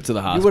mean, A trip to the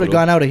You would hospital. have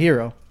gone out a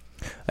hero.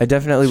 I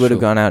definitely would have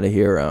Sure. gone out a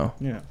hero.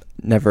 Yeah.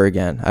 Never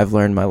again. I've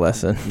learned my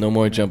lesson. No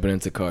more jumping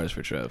into cars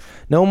for Trev.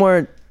 No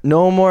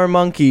more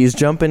monkeys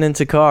jumping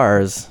into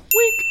cars.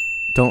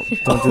 Don't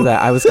do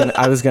that. I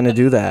was gonna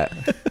do that.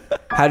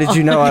 How did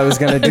you know I was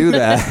gonna do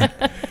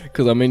that?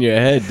 Because I'm in your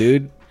head,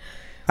 dude.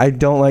 I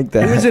don't like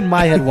It was that. in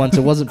my head once.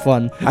 It wasn't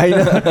fun. I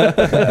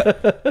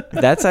know.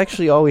 That's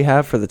actually all we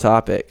have for the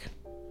topic.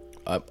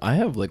 I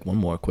have like one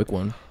more quick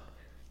one.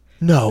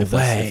 No If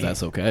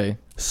that's okay.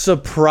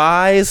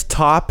 Surprise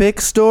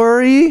topic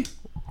story?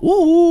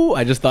 Woo!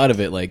 I just thought of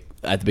it like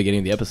at the beginning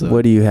of the episode.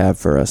 What do you have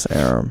for us,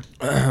 Aram?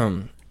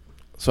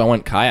 So I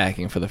went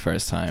kayaking for the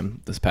first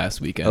time this past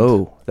weekend.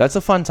 Oh, that's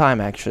a fun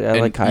time actually. I And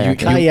like you- kayaking.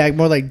 Kayak,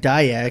 more like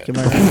Dayak. Am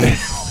I right?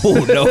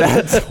 Oh no!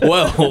 That's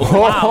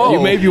well.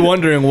 You may be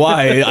wondering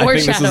why I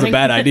think this is a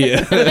bad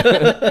idea.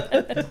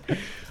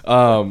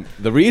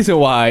 The reason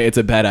why it's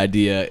a bad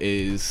idea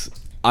is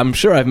I'm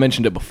sure I've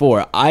mentioned it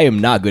before. I am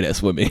not good at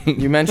swimming.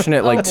 You mentioned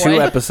it like Oh, boy.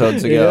 2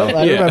 episodes ago. Yeah,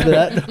 I remember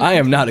that. I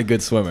am not a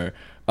good swimmer.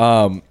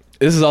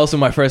 This is also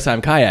my first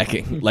time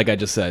kayaking, like I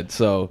just said.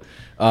 So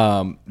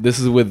this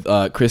is with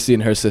Christy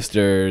and her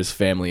sister's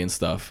family and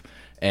stuff.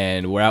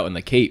 And we're out in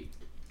the Cape.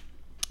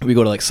 We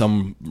go to like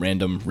some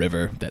random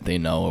river that they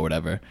know or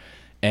whatever.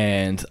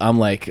 And I'm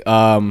like,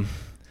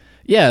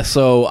 yeah,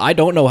 so I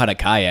don't know how to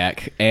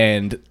kayak.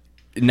 And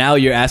now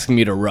you're asking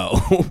me to row.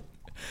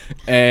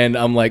 And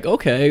I'm like,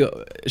 okay,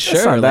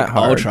 sure. not that like,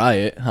 I'll hard. try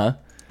it, huh?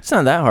 It's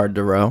not that hard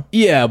to row.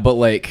 Yeah, but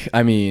like,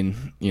 I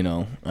mean, you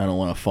know, I don't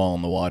want to fall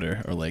in the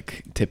water or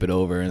like tip it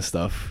over and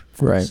stuff.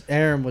 Right.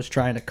 Aaron was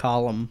trying to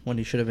column when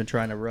he should have been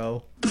trying to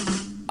row.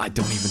 I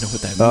don't even know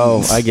what that Oh,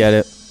 means. I get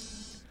it.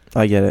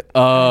 I get it.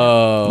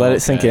 Oh, Let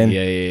it sink in.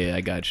 Yeah,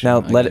 I got you. Now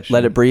I got you.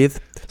 let it breathe.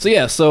 So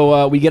yeah,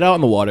 so we get out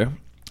in the water,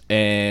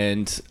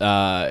 and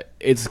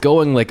it's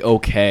going like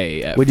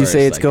okay. At Would you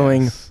say first, it's I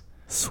going- guess.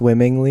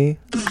 Swimmingly.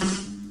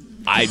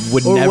 I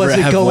would Or never was it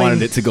have going-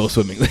 wanted it to go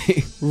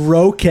swimmingly.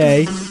 Roke.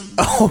 Hey,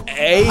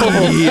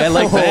 I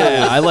like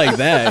that. I like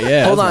that.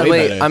 Yeah. Hold that's on, way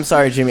wait. better. I'm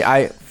sorry, Jimmy.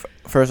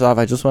 First off,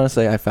 I just want to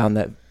say I found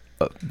that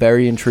a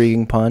very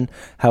intriguing pun.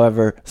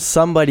 However,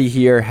 somebody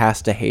here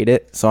has to hate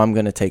it, so I'm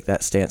going to take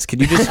that stance.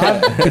 Could you just...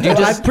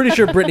 I'm pretty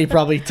sure Brittany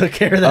probably took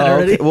care of that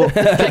already. Okay, well,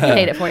 I can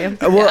hate it for you.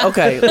 well,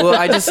 okay. Well,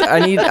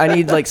 I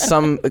need like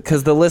some,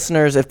 because the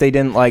listeners, if they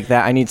didn't like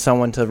that, I need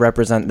someone to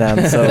represent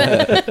them.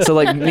 So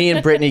like me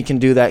and Brittany can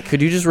do that.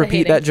 Could you just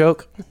repeat that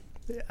joke?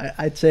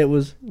 I'd say it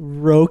was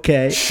roke.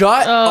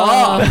 Shut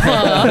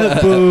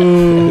up.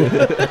 Boo.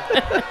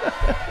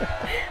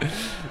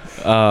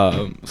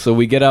 So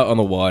we get out on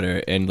the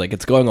water and like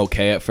it's going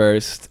okay at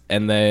first,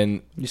 and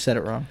then You said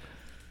it wrong.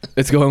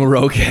 it's going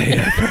roke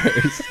at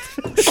first.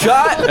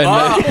 Shut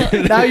up.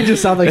 Now you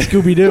just sound like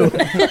Scooby Doo.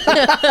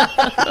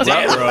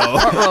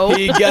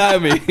 He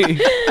got me.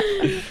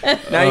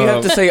 Now you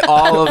have to say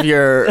all of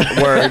your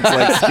words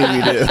like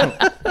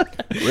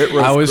Scooby-Doo.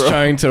 I was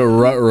trying to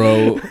rut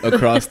row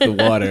across the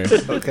water.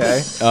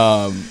 Okay.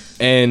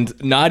 And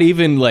not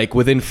even like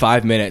within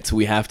 5 minutes,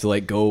 we have to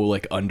like go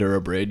like under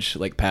a bridge,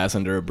 like pass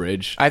under a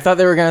bridge. I thought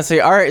they were going to say,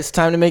 all right, it's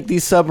time to make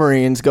these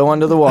submarines go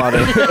under the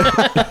water.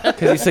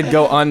 Because you said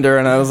go under,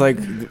 and I was like,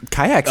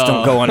 kayaks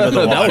don't go under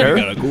the That would water.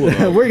 be kind of cool.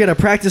 Though. We're gonna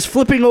practice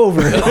flipping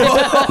over.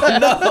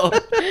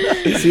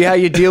 See how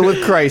you deal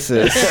with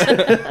crisis.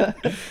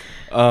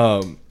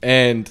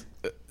 And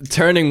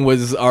turning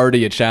was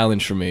already a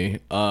challenge for me.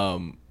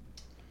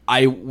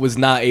 I was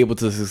not able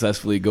to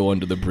successfully go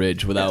under the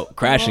bridge without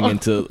crashing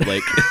into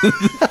like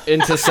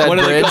Into said one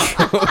of bridge. the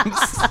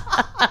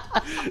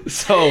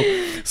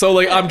columns. So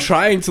like I'm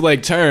trying to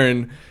like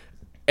turn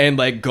and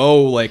like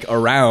go like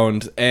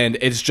around, and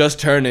it's just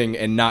turning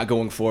and not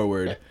going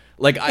forward.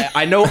 Like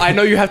I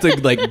know you have to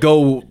like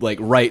go like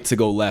right to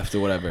go left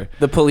or whatever.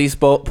 The police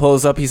boat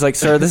pulls up. He's like,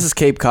 sir, this is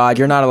Cape Cod.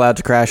 You're not allowed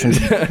to crash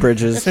into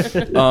bridges.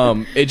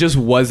 It just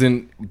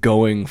wasn't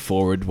going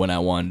forward when I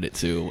wanted it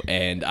to,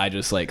 and I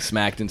just like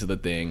smacked into the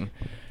thing.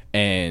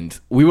 And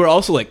we were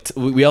also like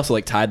we also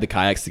like tied the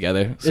kayaks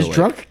together. So, Is like,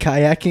 drunk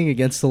kayaking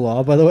against the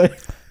law, by the way?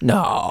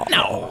 No.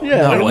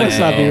 Yeah, it must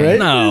not be, right?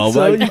 No,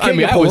 So but you I can't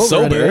mean, get I was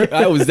pulled over sober. anyway.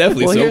 I was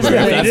definitely Well, here's sober.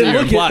 the If thing. that's what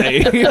you're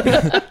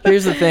implying.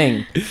 Here's the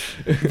thing.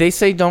 They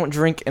say don't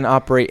drink and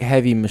operate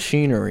heavy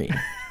machinery.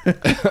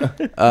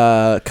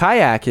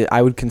 Kayak,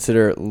 I would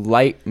consider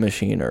light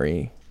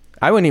machinery.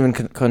 I wouldn't even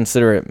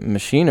consider it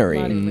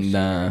machinery.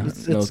 Nah,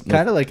 It's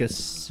kind of like a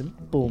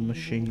simple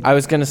machine. I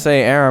was gonna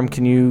say, Aram,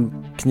 can you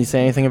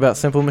say anything about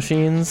simple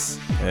machines?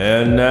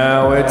 And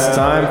now it's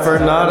time for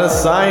Not a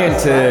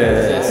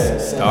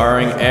Scientist,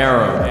 starring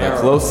Aram, the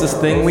closest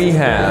thing we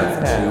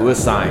have to a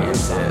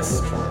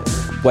scientist.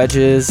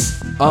 Wedges,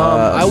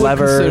 I would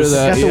levers. consider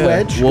that. Got the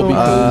wedge Well, going,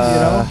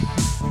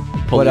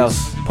 because What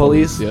else?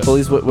 Pulleys? Yeah.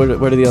 Pulleys. What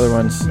are the other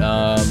ones?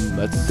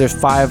 That's There's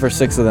 5 or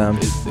 6 of them.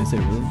 is it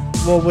really?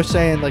 well, we're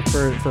saying like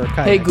for a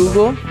kayak. Hey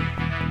Google,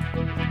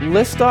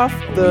 list off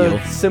the Wheel.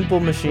 simple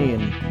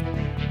machine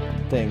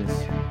things.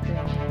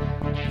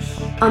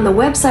 On the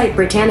website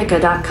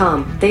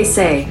Britannica.com, they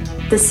say,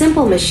 the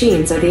simple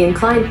machines are the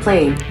inclined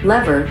plane,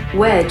 lever,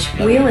 wedge,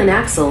 wheel and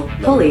axle,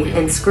 pulley,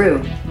 and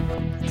screw.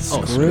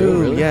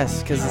 Screw, really?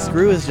 yes, because the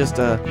screw is just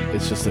a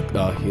It's just a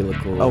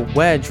helical.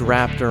 wedge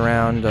wrapped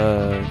around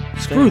a...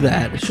 Screw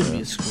that. It shouldn't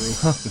be a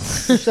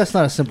screw. That's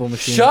not a simple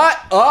machine. Shut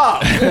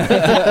up!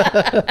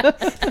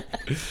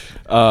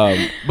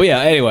 But yeah.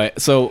 Anyway,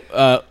 so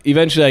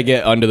eventually I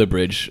get under the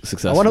bridge I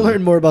successfully. want to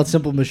learn more about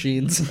simple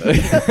machines.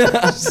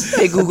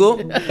 Hey Google,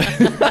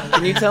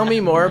 can you tell me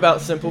more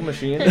about simple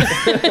machines?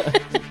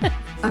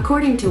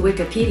 According to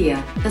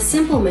Wikipedia, a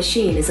simple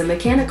machine is a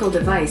mechanical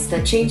device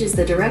that changes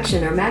the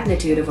direction or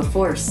magnitude of a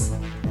force.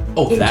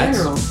 Oh, In that's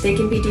general, they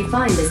can be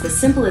defined as the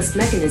simplest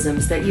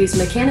mechanisms that use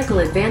mechanical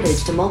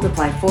advantage to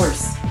multiply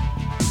force.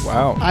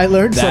 wow. I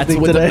learned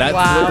something today.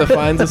 What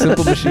defines a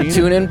simple machine.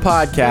 Tune in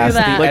podcast,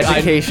 Look at the that.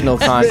 educational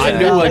content. I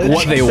knew like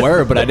what they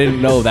were, but I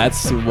didn't know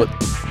that's what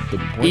the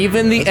point.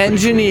 Even the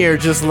engineer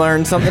just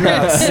learned something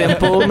about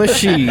simple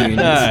machines.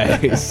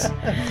 Nice.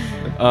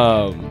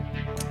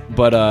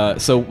 But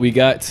so we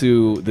got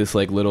to this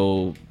like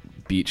little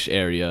beach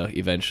area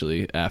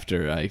eventually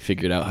after I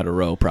figured out how to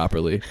row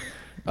properly.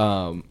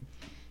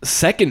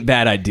 Second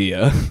bad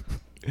idea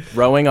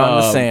Rowing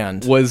on the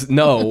sand.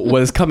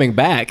 was coming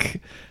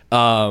back.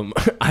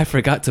 I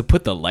forgot to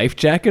put the life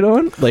jacket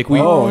on. Like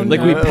we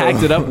we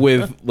packed it up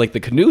with like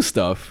the canoe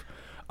stuff.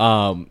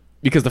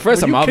 Because the first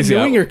Are time you obviously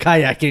canoeing or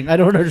kayaking? I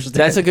don't understand.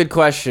 That's a good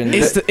question.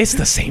 it's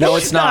the same. No,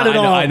 it's not. I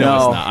know, I know No.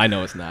 it's not. I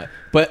know it's not.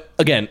 But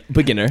again,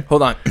 beginner.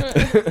 Hold on.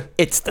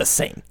 It's the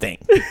same thing.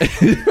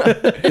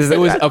 Was that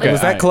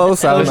Was that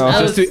close? I don't know.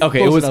 Just to, okay,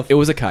 close enough. it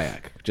was a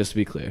kayak. Just to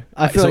be clear.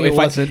 I feel like it if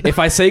wasn't. if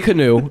I say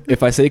canoe,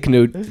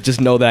 just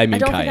know that I mean I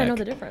don't kayak. think I know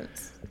the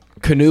difference.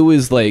 Canoe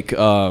is like I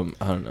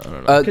don't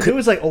know. Canoe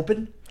is like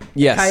open.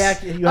 Yes.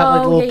 Kayak, you have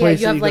like a little place.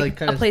 You that have like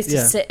kinda- a place to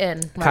yeah. sit in.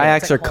 Right,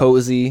 Kayaks it's are like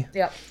cozy.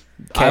 Yep.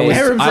 I was,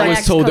 Aaron's I like-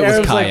 was told it was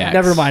Aaron's like, kayaks.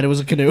 never mind, it was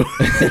a canoe.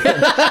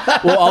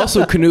 Well,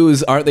 also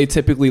canoes aren't they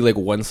typically like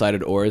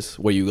one-sided oars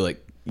where you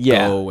like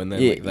Yeah. go and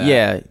then yeah, like that?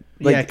 yeah.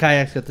 Like yeah,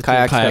 kayaks got the two.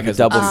 kayaks Kayak got the has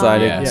the-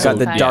 double-sided. yeah. Got So-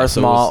 the yeah, Darth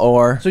so Maul it's-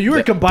 oar. So you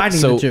were combining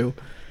So- the two.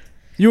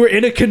 You were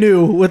in a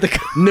canoe with a.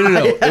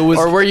 No. It was.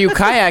 Or were you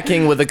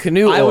kayaking with a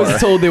canoe I oar?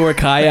 was told they were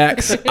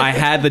kayaks. I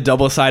had the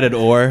double-sided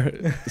oar,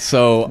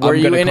 so Were I'm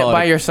you gonna in it call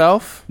by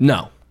yourself?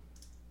 No,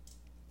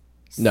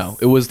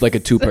 it was like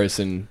a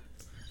 2-person,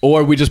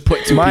 or we just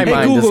put 2 My people.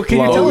 Hey mind Google, is can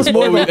you tell blown. us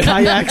more about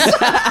kayaks?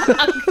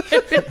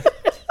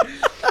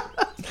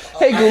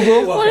 Hey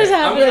Google, What is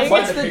happening?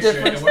 what's the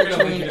difference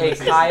between a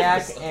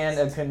kayak and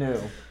a canoe?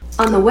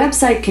 On the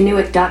website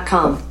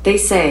Canoeic.com, they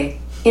say,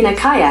 in a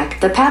kayak,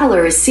 the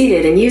paddler is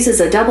seated and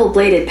uses a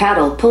double-bladed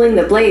paddle, pulling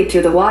the blade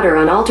through the water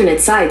on alternate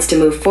sides to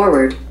move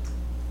forward.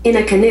 In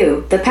a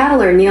canoe, the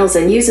paddler kneels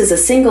and uses a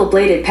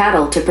single-bladed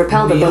paddle to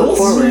propel the boat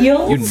forward.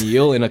 You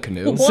kneel in a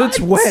canoe? Since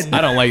when?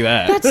 I don't like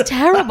that. That's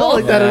terrible.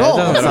 like that at all.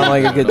 That doesn't sound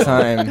like a good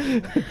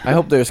time. I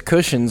hope there's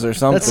cushions or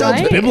something. That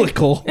sounds Right?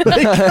 biblical.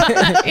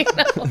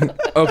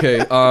 Okay.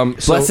 So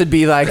Blessed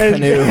be thy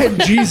canoe.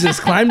 And Jesus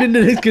climbed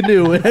into his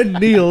canoe and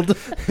kneeled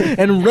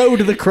and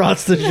rowed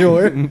across the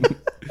shore.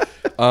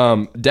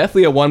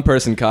 definitely a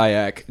 1-person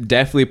kayak.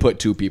 Definitely put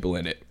 2 people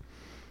in it.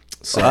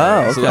 So,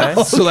 Oh,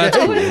 okay. So that's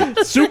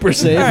cool. Super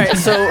safe. All right,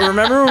 so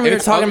remember when we were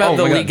It's- talking about oh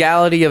the my God.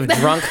 legality of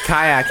drunk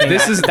kayaking?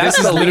 This is that's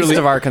this the is literally least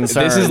of our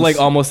concerns. This is like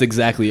almost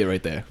exactly it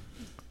right there.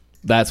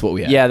 That's what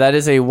we have. yeah, that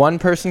is a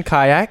 1-person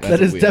kayak. That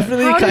is weird.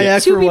 definitely How a did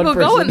kayak 2 for one people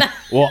go in person. that?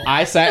 Well,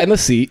 I sat in the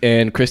seat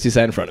and Christy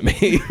sat in front of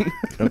me.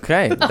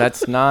 Okay,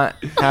 that's not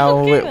how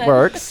Okay, it then.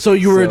 works. So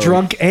you were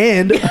drunk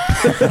and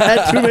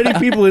had too many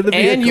people in the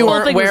vehicle. And you Whole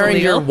weren't thing was wearing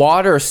your illegal.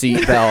 water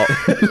seat belt.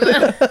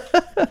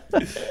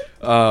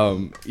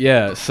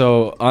 Yeah,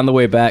 so on the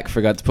way back,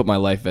 forgot to put my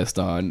life vest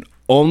on.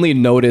 Only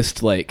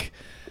noticed like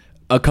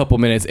a couple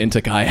minutes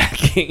into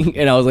kayaking,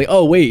 and I was like,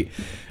 "Oh wait,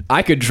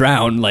 I could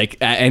drown like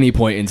at any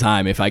point in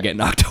time if I get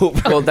knocked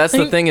over." Well, that's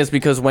the thing is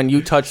because when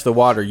you touch the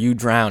water, you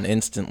drown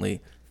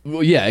instantly.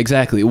 Well, yeah,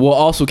 exactly. Well,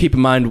 also keep in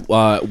mind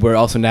we're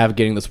also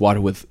navigating this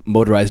water with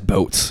motorized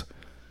boats,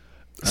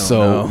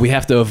 so no. we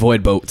have to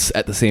avoid boats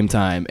at the same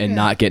time and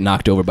not get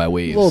knocked over by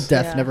waves. Well,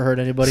 death Yeah. never hurt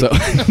anybody. So,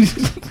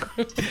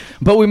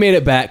 but we made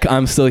it back.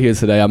 I'm still here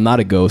today. I'm not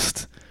a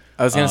ghost.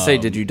 I was gonna say,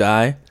 did you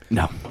die?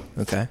 No.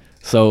 Okay.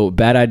 So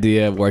bad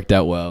idea worked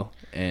out well,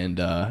 and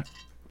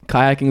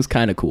kayaking is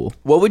kind of cool.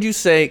 What would you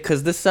say?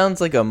 Because this sounds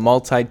like a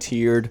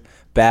multi-tiered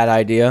bad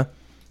idea.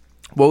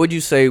 What would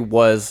you say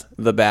was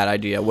the bad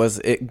idea? Was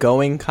it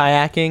going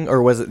kayaking,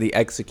 or was it the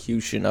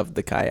execution of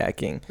the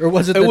kayaking? Or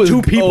was it It the was-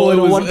 2 people oh, in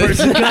it a was-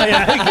 1-person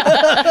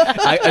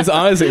kayak? It's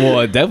honestly,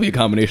 well, definitely a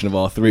combination of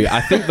all 3.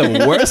 I think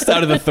the worst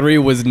out of the 3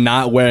 was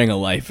not wearing a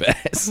life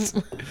vest.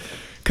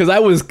 Because I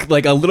was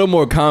like a little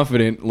more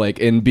confident, like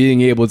in being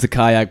able to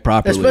kayak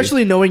properly.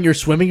 Especially knowing your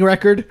swimming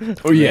record.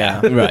 Oh,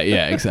 yeah, right,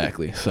 yeah,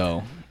 exactly.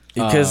 So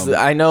Because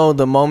I know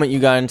the moment you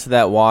got into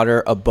that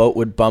water, a boat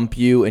would bump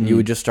you, and you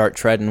would just start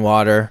treading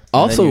water. And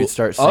then also, you'd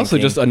start sinking. also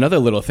just another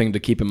little thing to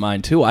keep in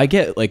mind too. I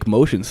get like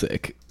motion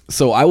sick,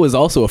 so I was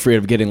also afraid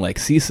of getting like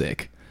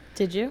seasick.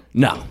 Did you?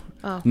 No,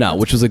 Oh, no,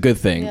 which was a good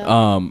thing.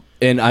 Yeah.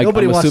 And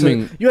Nobody I'm wants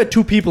assuming. to. You had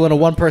 2 people in a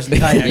 1-person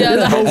kayak. Yeah,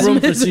 There's no that's room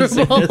for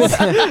miserable.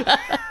 seasickness.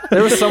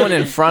 there was someone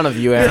in front of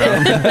you,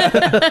 Aaron.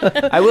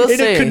 I will In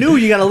say, a canoe,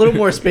 you got a little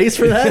more space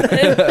for that.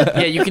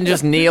 yeah, you can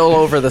just kneel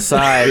over the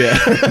side.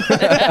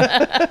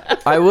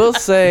 I will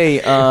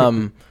say,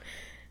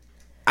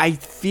 I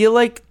feel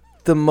like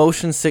the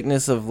motion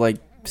sickness of like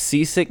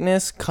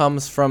seasickness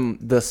comes from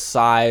the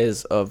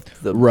size of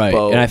the Right,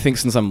 boat. and I think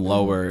since I'm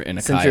lower in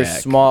a Since kayak, you're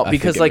small, I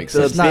think because it like makes the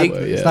sense It's not- big,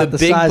 that way, it's yeah. not the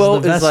the big size of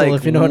boat the is vessel, like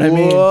if you know what I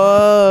mean.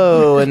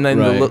 whoa, and then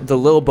Right. the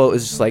little boat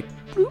is just like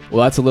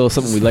Well, that's a little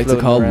something we like to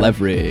Floating call around.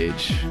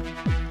 leverage.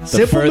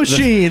 Simple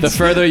machines. The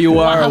further you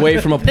are away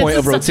from a point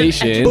of This is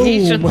such an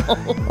rotation,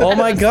 educational- oh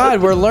my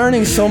god, we're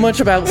learning so much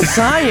about the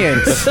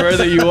science.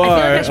 further you like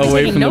are I should be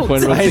away taking from the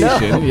point of notes. I know.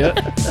 rotation.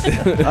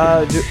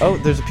 Yep. Oh,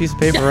 there's a piece of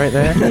paper right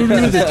there. Who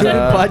knew the Tune In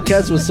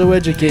podcast was so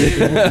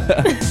educated?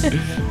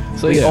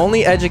 So We yeah.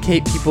 only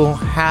educate people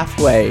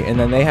halfway, and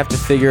then they have to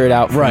figure it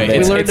out from Right. there.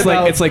 It's, learned it's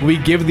about- like it's like we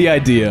give the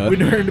idea. We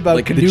learned about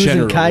Like the canoes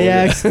general, and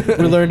kayaks.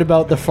 We learned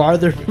about the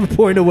farther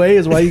point away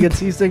is why you get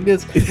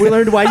seasickness. We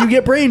learned why you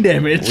get brain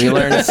damage. We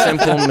learned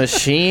simple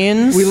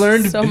machines. We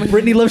learned So many-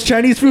 Brittany loves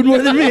Chinese food more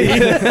than me.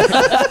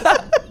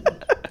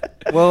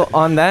 Well,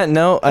 on that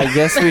note, I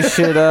guess we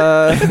should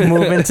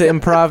move into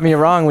Improv Me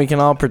Wrong. We can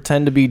all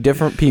pretend to be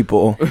different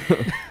people.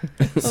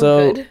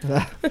 So, good.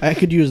 I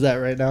could use that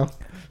right now.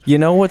 you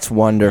know what's My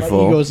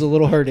wonderful? ego's a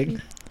little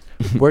hurting.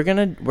 We're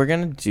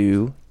gonna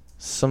do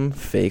some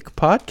fake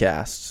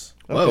podcasts.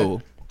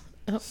 Whoa.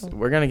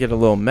 We're gonna get a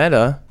little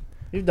meta.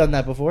 You've done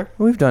that before.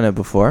 We've done it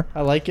before.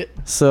 I like it.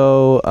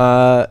 So,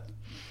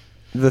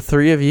 the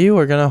 3 of you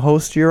are gonna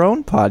host your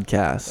own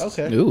podcast.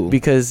 Okay. Ooh.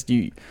 Because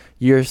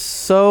you're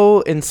so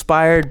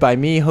inspired by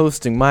me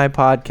hosting my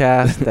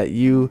podcast that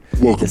you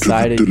Welcome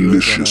decided to the you were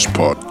Delicious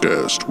gonna-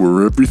 Podcast,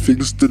 where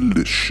everything's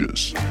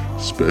delicious,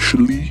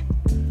 especially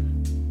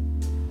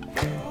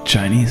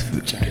Chinese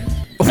food.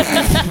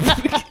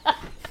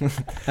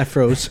 I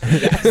froze.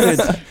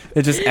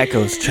 It just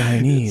echoes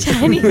Chinese.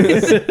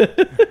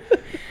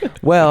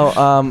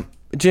 Well,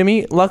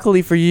 Jimmy,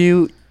 luckily for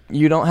you,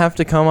 You don't have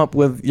to come up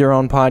with your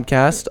own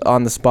podcast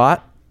on the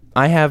spot.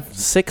 I have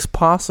 6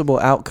 possible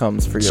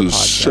outcomes for It's your a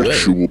podcast.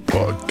 sexual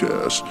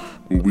podcast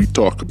where we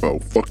talk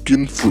about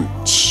fucking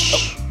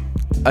fruits.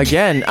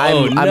 Again,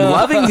 I'm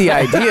loving the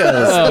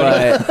ideas,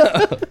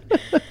 but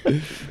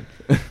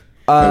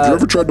Have you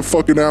ever tried to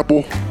fuck an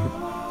apple?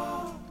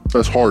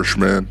 That's harsh,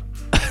 man.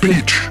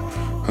 Peach.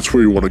 That's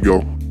where you want to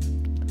go.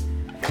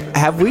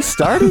 have we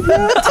started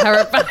that?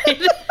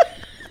 Terrified.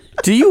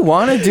 Do you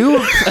want to do your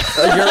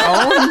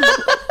own?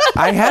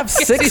 I have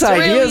 6 he's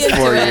really ideas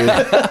for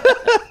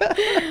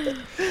you.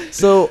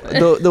 So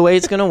the way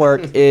it's gonna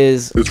work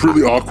is It's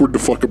really awkward to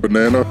fuck a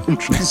banana. I'm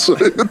just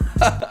saying.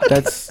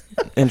 that's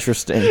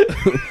interesting.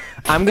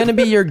 I'm gonna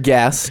be your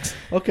guest.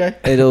 Okay.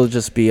 It'll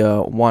just be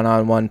a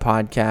one-on-one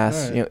podcast.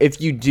 Alright. You know, if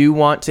you do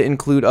want to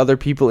include other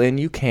people in,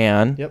 you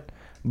can. Yep.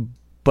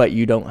 But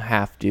you don't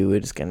have to.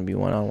 It's gonna be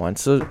one-on-one.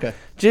 So, Okay.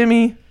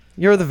 Jimmy,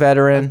 you're the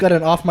veteran. Got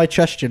an off my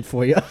chestion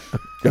for you.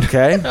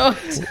 Okay.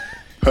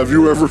 Have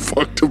you ever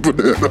fucked a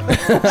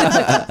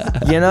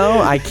banana? You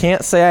know, I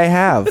can't say I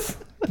have,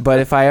 but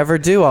if I ever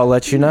do, I'll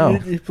let you know.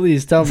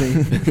 Please tell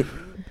me.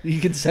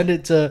 You can send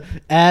it to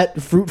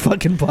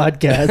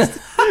 @fruitfuckingpodcast.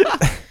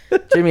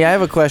 Jimmy, I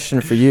have a question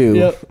for you.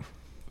 Yep.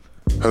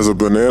 Has a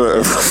banana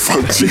ever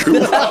fucked you?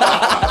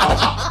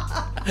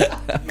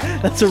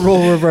 That's a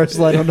role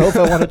reversal. I don't know if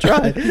I want to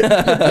try.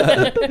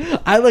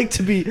 I like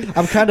to be.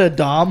 I'm kind of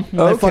Dom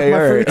when I fuck Okay, my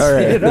all right, fruits. all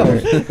right, You know? all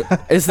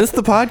right. Is this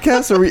the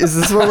podcast, or is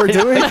this what we're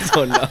doing?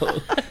 Oh no.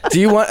 Do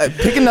you want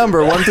pick a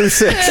number 1 through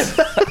 6?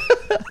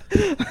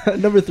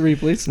 Number 3,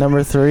 please.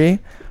 Number 3.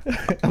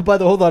 By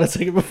the hold on a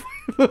second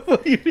before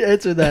you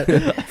answer that.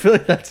 I feel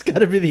like that's got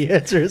to be the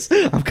answers.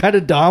 I'm kind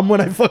of Dom when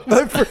I fuck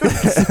my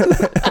fruits.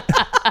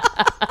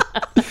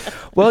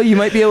 Well, you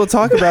might be able to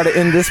talk about it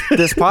in this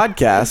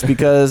podcast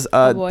because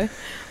Oh boy.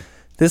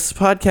 this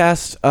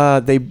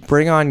podcast they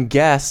bring on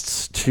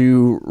guests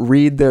to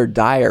read their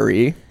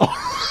diary.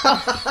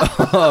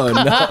 Oh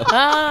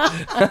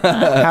no.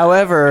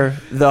 However,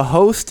 the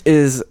host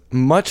is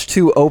much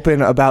too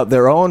open about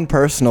their own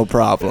personal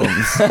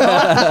problems.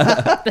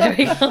 There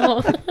we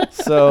go.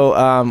 So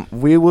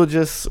we'll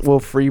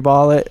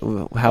freeball it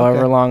however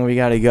Okay. long we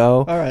got to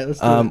go. All right, let's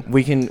do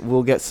it.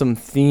 We'll get some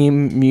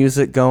theme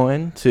music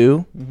going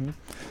too.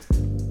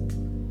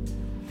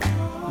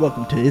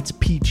 Welcome to It's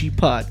Peachy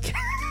Podcast.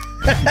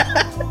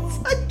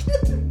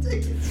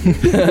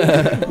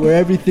 Where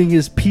everything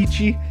is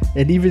peachy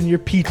and even your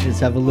peaches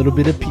have a little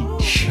bit of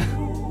peach.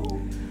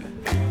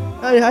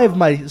 I have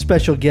my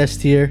special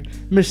guest here,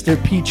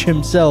 Mr. Peach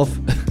himself,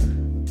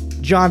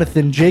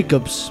 Jonathan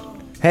Jacobs.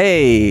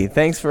 Hey,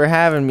 thanks for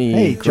having me,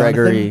 Hey,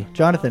 Gregory.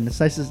 Jonathan, it's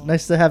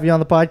nice to have you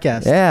on the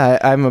podcast. Yeah,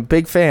 I'm a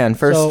big fan.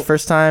 So-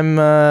 First time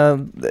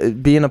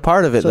being a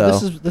part of it So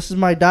though. this is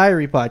my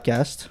diary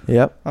podcast.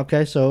 Yep,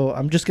 Okay, so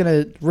I'm just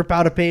gonna rip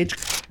out a page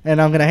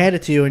and I'm gonna hand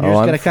it to you, and you're Oh,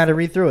 just I'm gonna f- kind of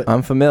read through it.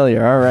 I'm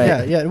familiar. All right.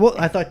 Yeah, yeah. Well,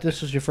 I thought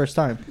this was your first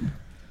time.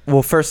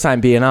 Well, first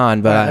time being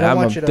on, but All right, I don't I'm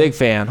want a you to- big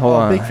fan. Hold Oh,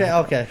 on. big fan.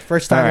 Okay,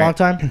 first time, All right. long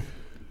time.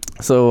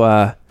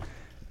 So,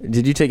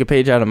 did you take a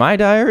page out of my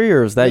diary,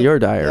 or was that your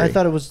diary? I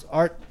thought it was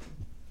art.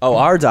 Oh,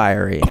 our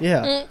diary.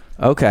 Yeah.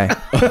 Okay.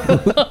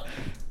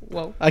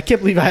 Whoa. I can't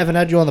believe I haven't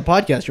had you on the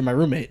podcast. You're my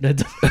roommate.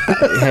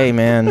 Hey,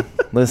 man,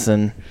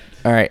 listen.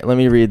 All right, let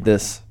me read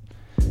this.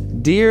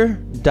 Dear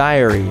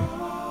Diary,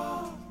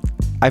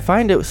 I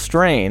find it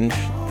strange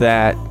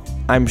that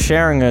I'm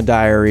sharing a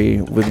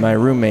diary with my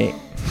roommate.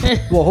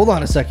 Well, hold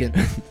on a second.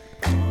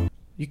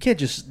 You can't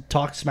just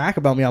talk smack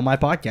about me on my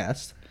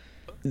podcast.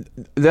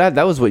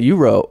 That was what you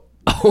wrote.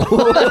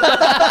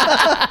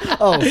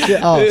 Oh shit!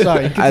 Oh,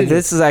 sorry. Continue.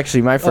 This is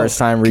actually my first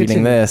time reading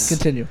Continue. this.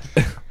 Continue.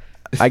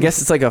 I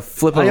guess it's like a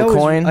flip of a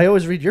coin. I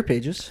always read your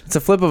pages. It's a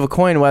flip of a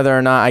coin whether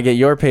or not I get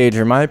your page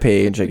or my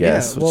page, I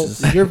guess. Yeah. Well,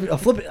 you're a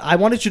flip. I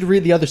wanted you to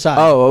read the other side.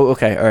 Oh,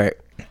 okay. All right.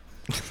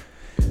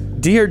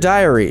 Dear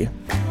Diary,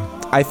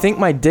 I think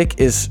my dick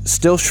is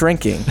still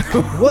shrinking.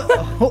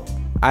 What?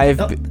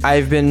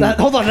 I've been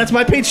Hold on. That's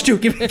my page too.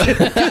 Give me.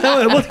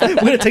 We're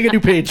gonna take a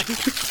new page.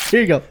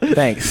 Here you go.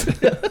 thanks.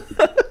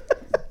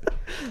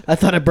 I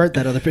thought I burnt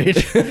that other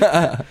page.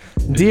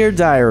 Dear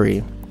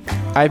Diary,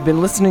 I've been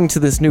listening to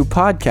this new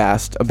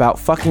podcast about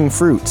fucking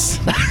fruits.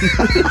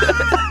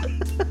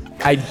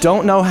 I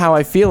don't know how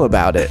I feel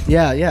about it.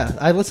 Yeah, yeah.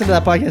 I listened to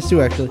that podcast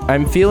too, actually.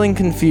 I'm feeling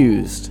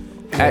confused.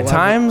 At wow.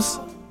 times,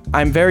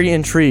 I'm very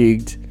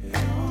intrigued,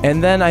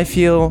 and then I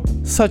feel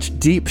such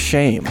deep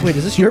shame. Wait,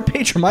 is this your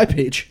page or my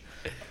page?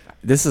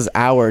 This is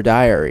our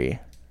diary.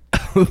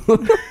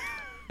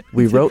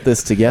 We wrote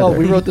this together. Oh,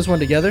 we wrote this one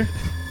together.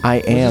 I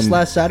Was this am.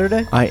 last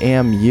Saturday? I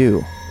am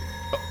you.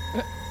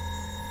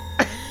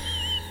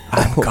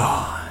 I'm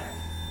gone.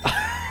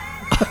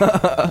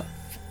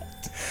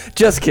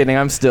 Just kidding.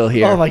 I'm still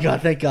here. Oh my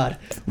god! Thank God.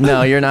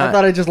 No, you're I not.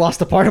 thought I just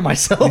lost a part of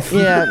myself.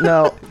 Yeah,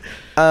 no.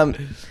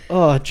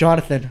 Oh,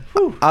 Jonathan.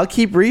 Whew. I'll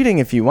keep reading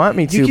if you want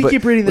me to. You can but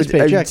keep reading this would-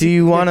 page. Yeah, do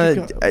you keep- want yeah,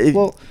 to? keep going.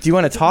 Well, do you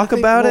want to talk I think-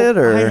 about well, it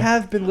or? I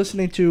have been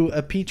listening to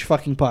a peach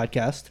fucking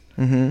podcast,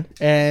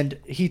 and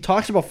he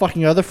talks about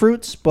fucking other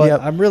fruits, but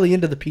Yep. I'm really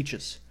into the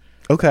peaches.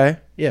 Okay.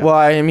 Yeah. Well,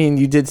 I mean,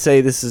 you did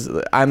say this is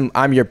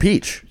I'm your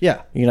peach.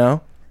 Yeah. You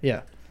know.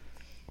 Yeah.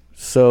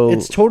 So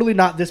It's totally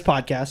not this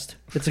podcast.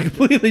 It's a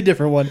completely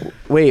different one.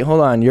 wait,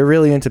 hold on. You're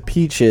really into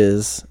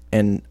peaches,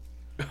 and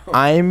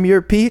I'm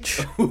your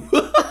peach.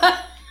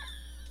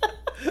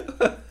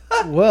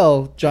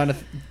 Well,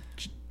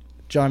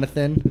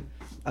 Jonathan,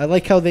 I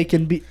like how they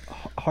can be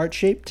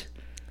heart-shaped.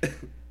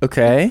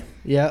 Okay.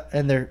 Yeah,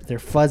 and they're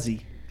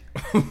fuzzy.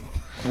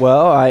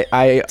 Well,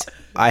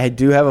 I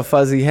do have a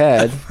fuzzy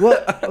head.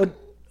 Well,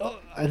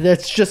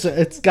 that's just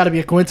it's got to be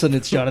a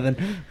coincidence,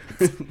 Jonathan.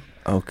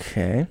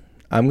 Okay.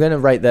 I'm gonna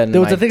write that in There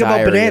was my a thing about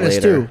diary bananas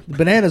later. too. The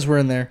bananas were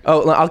in there.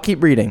 Oh, I'll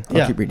keep reading.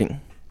 Yeah. I'll keep reading.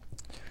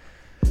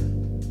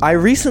 I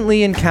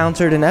recently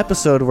encountered an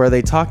episode where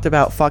they talked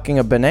about fucking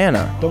a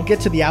banana. Don't get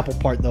to the apple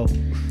part though.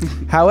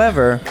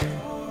 However,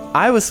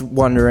 I was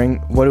wondering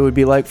what it would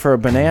be like for a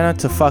banana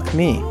to fuck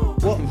me.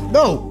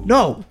 Well,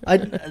 no, I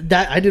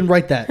didn't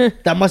write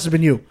that. That must have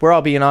been you. We're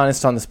all being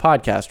honest on this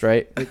podcast,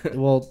 right?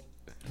 Well,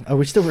 are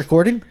we still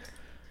recording?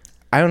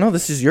 I don't know.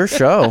 This is your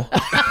show.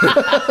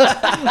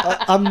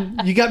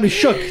 You got me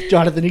shook,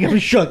 Jonathan. You got me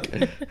shook.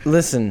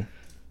 Listen,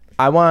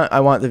 I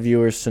want the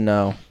viewers to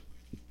know,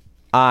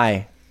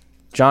 I,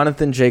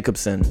 Jonathan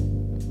Jacobson,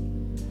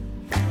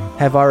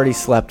 have already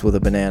slept with a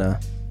banana,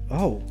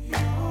 Oh,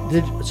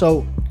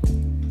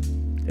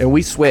 and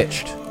we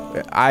switched.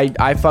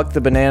 I fucked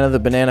the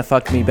banana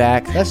fucked me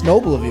back, that's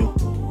noble of you.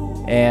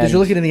 and Did you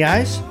look it in the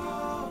eyes?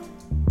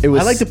 it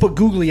was. I like to put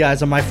googly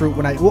eyes on my fruit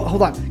when well,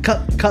 hold on.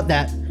 Cut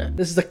that.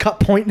 This is the cut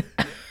point.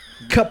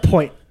 Cut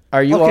point.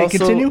 Are you Okay, also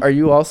continue. Are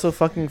you also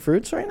fucking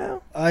fruits right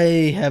now, I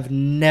have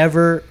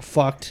never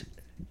fucked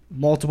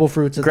multiple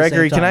fruits at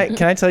Gregory? the same time.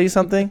 Can I tell you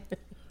something?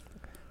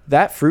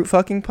 That fruit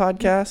fucking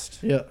podcast,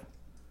 Yeah.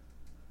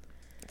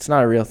 it's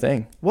not a real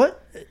thing.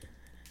 What?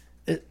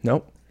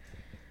 Nope.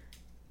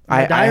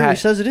 My diary had,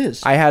 says it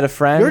is. I had a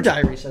friend. Your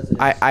diary says it is.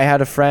 I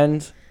had a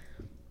friend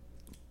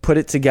put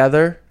it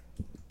together.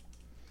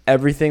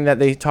 Everything that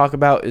they talk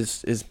about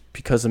is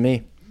because of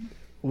me.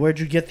 Where'd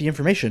you get the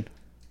information?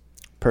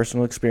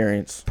 Personal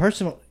experience.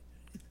 Personal.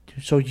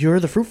 So you're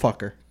the fruit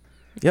fucker.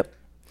 Yep.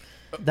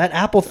 That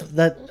apple.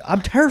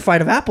 I'm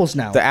terrified of apples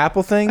now. The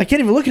apple thing. I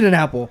can't even look at an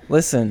apple.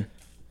 Listen,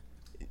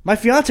 My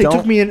fiance Don't-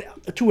 took me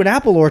to an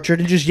apple orchard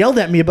and just yelled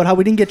at me about how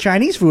we didn't get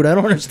Chinese food. I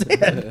don't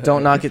understand.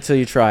 don't knock it till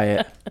you try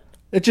it.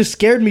 It just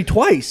scared me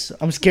twice.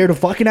 I'm scared of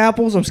fucking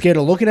apples. I'm scared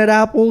of looking at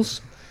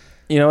apples.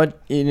 You know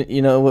what?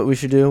 You know what we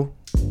should do?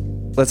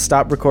 Let's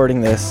stop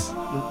recording this.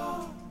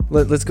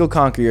 Let's go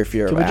conquer your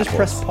fear Can of we just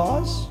apples. press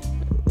pause?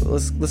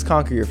 Let's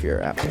conquer your fear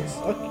of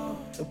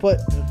apples. But,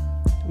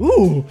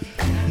 ooh,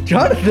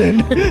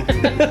 Jonathan.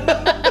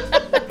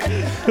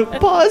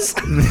 Pause.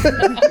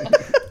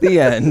 The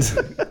end.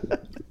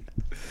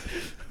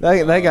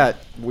 That got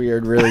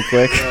weird really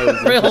quick.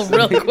 real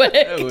quick.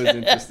 That was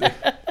interesting.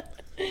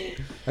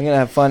 I'm gonna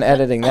have fun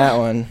editing that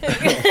one.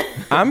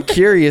 I'm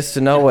curious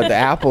to know what the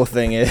apple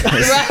thing is.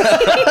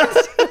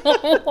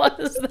 What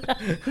is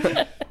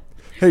that?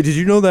 Hey, did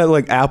you know that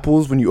like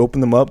apples, when you open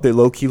them up, they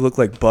low key look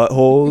like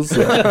buttholes?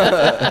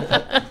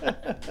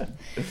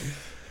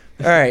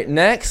 All right,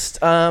 next,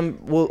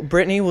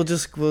 Brittany, we'll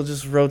just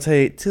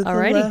rotate to the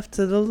Alrighty.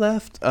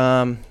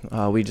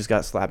 left. We just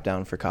got slapped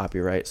down for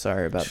copyright.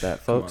 Sorry about that,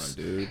 folks.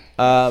 Come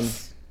on, dude.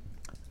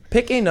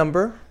 Pick a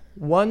number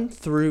 1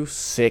 through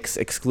 6,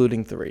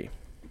 excluding 3.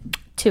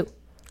 2.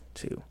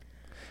 2.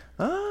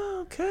 Oh,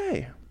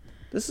 okay.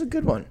 This is a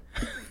good one.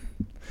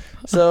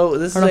 So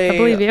this I don't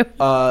believe you. is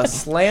a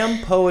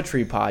slam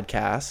poetry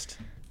podcast,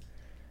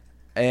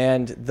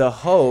 and the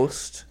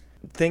host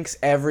thinks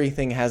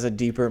everything has a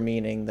deeper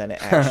meaning than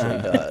it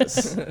actually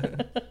does.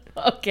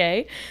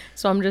 Okay.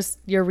 So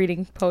you're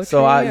reading poetry?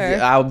 So or?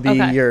 I'll be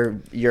Okay.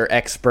 your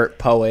expert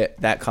poet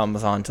that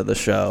comes onto the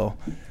show.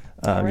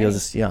 All right. You'll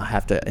just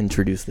have to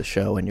introduce the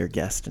show and your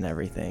guest and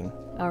everything.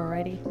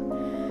 Alrighty.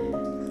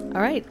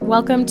 All right.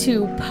 Welcome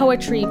to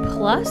Poetry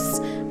Plus.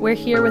 We're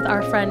here with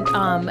our friend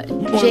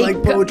More Jake.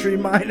 like poetry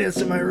minus,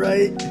 am I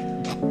right?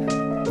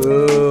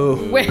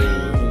 Ooh.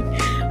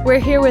 We're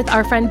here with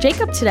our friend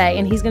Jacob today,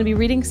 and he's going to be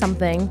reading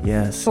something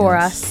Yes. for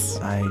yes.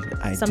 us.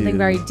 I Something do.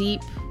 very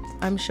deep,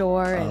 I'm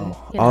sure. And,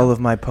 you know. All of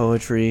my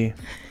poetry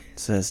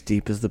is as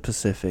deep as the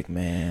Pacific,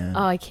 man.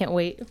 Oh, I can't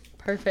wait.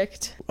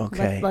 Perfect.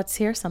 Okay. Let's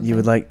hear something. You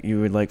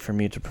would like for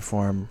me to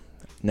perform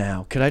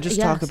now. Could I just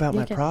talk Yes, about you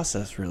my can.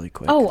 process really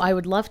quick? Oh, I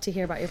would love to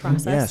hear about your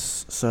process.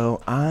 Yes.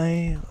 So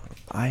I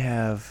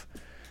have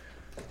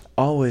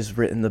always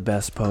written the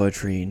best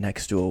poetry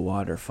next to a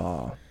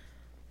waterfall.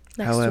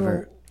 Next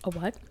However- to a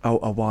what? Oh,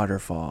 a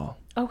waterfall.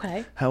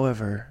 Okay.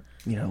 However,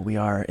 we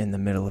are in the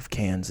middle of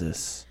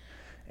Kansas,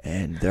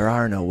 and there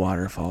are no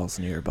waterfalls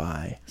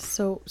nearby.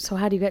 So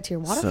how do you get to your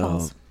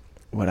waterfalls? So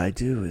what I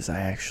do is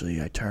I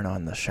turn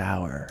on the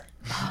shower,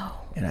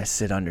 and I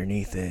sit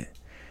underneath it,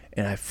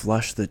 and I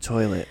flush the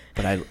toilet,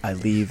 but I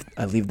leave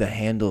the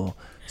handle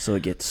so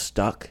it gets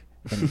stuck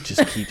and it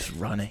just keeps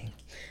running.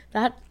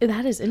 That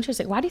is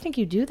interesting. Why do you think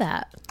you do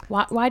that?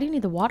 Why do you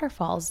need the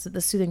waterfalls? Is it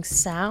the soothing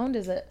sound?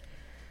 Is it?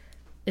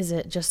 Is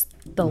it just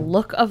the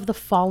look of the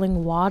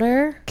falling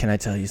water? Can I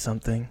tell you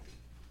something?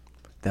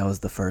 That was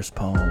the first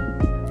poem.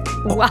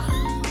 Wow.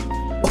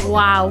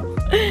 Wow.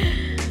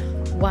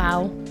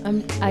 Wow.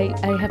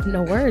 I have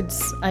no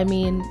words. I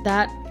mean,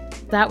 that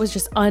was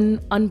just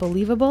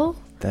unbelievable.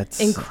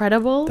 That's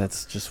incredible.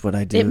 That's just what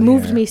I do. It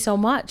moved here. me so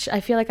much. I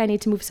feel like I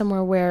need to move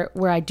somewhere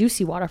where I do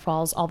see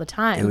waterfalls all the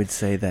time. It would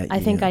say that I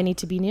think I need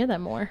to be near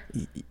them more.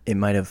 It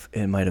might have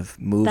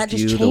moved That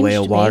just you the way a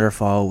changed me.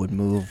 waterfall would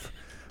move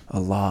a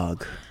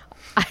log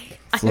I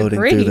floating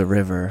agree. through the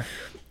river.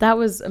 That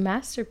was a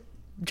master,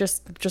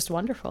 just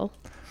wonderful.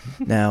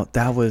 Now,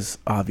 that was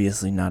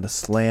obviously not a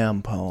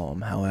slam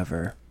poem.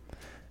 However,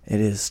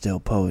 it is still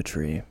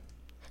poetry.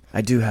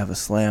 I do have a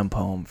slam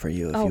poem for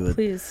you if you would.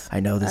 Please. I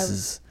know this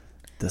is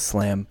the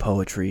slam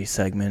poetry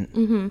segment.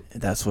 Mm-hmm.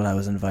 That's what I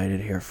was invited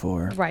here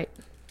for. Right.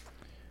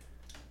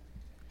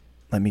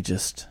 Let me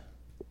just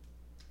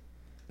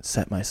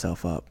set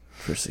myself up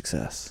for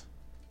success.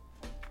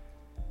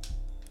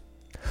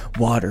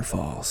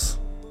 Waterfalls.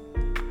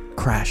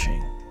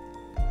 Crashing.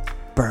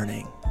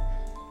 Burning.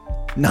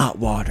 Not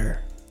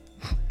water.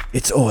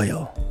 It's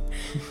oil.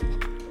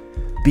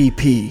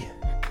 BP.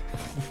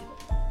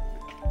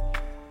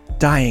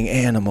 Dying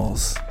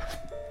animals.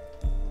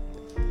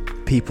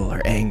 People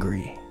are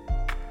angry.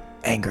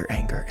 Anger.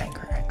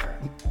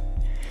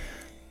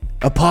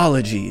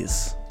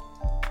 Apologies.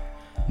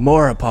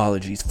 More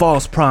apologies.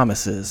 False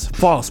promises.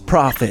 False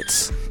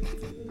prophets.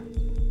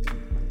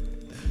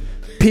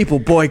 People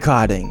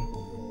boycotting.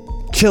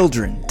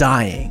 Children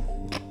dying.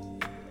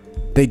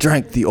 They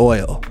drank the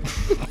oil.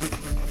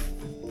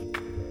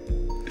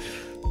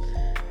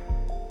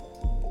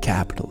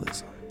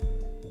 Capitalism.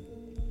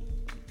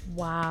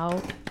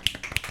 Wow.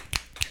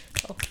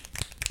 Oh.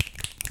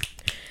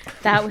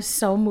 That was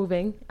so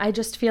moving. I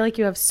just feel like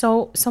you have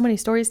so many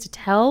stories to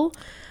tell.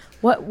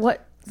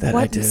 What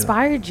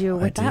inspired you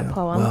with that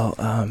poem? Well,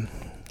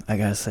 I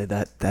gotta say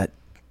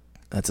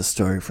that's a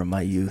story from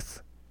my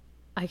youth.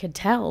 I could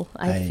tell.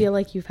 I feel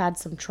like you've had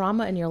some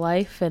trauma in your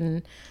life,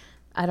 and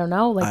I don't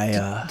know.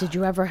 Like, did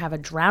you ever have a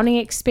drowning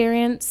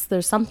experience?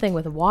 There's something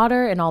with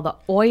water and all the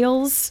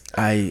oils.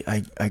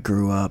 I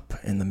grew up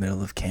in the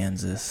middle of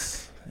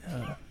Kansas.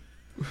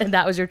 And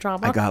that was your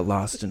trauma? I got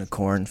lost in a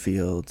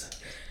cornfield,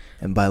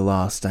 and by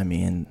lost I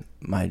mean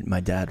my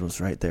dad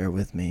was right there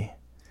with me.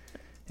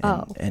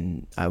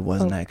 And I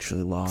wasn't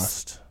actually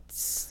lost.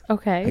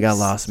 Okay. I got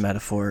lost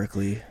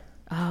metaphorically.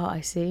 Oh,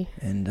 I see.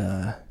 And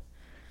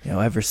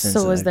ever since.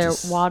 So was there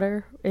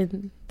water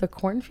in the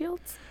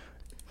cornfields?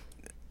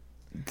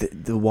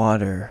 The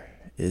water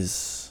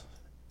is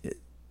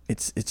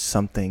it's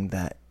something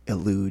that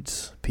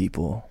eludes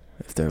people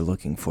if they're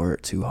looking for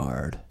it too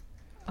hard.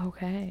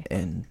 Okay.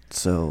 And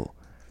so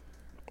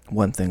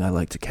one thing I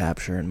like to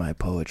capture in my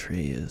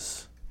poetry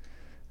is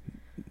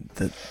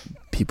the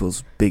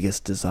people's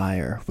biggest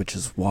desire, which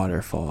is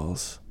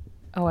waterfalls.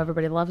 Oh,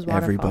 everybody loves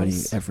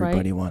waterfalls.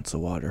 Everybody right? wants a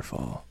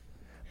waterfall,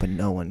 but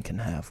no one can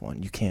have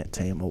one. You can't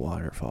tame a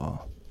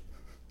waterfall.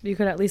 You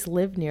could at least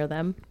live near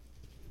them,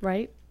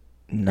 right?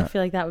 No. I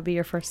feel like that would be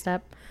your first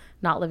step,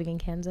 not living in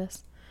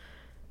Kansas.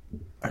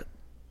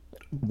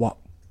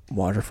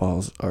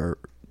 Waterfalls are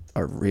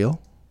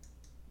real?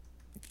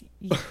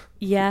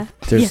 Yeah.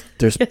 There's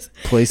Yes.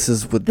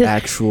 places with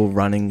actual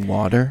running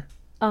water?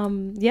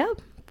 Yeah,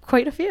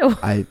 quite a few.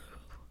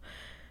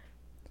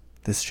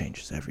 This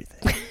changes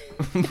everything.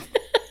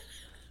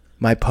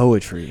 My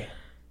poetry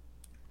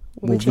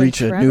will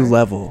reach a new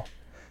level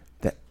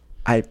that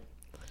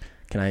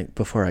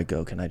before I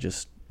go,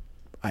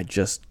 I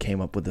just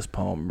came up with this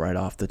poem right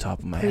off the top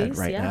of my head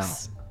right now.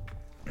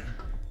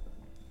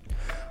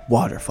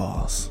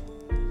 Waterfalls.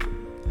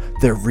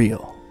 They're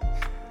real.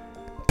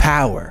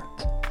 Power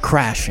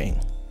crashing.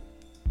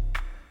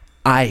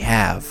 I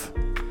have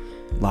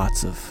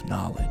lots of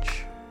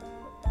knowledge.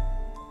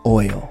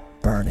 Oil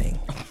burning.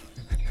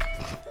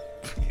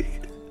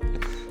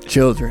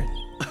 Children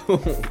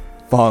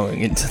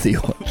falling into the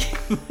oil.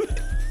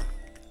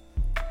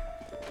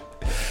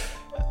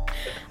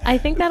 I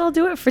think that'll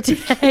do it for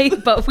today,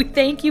 but we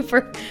thank you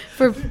for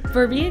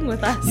being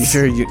with us. You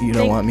sure you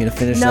don't want me to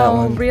finish that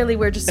one? No, really,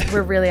 we're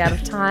really out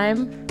of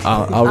time.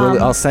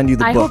 I'll send you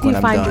the I book hope you when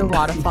I'm find done. your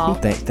waterfall.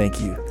 Thank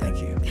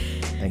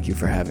you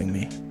for having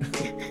me.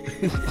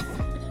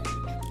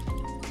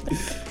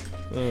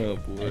 Oh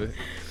boy.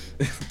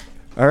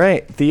 All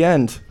right, the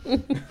end.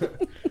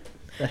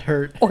 That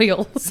hurt.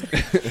 Oils.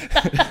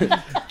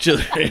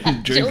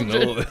 Children drinking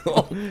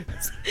oil.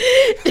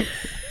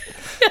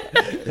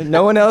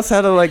 No one else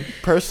had a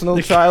personal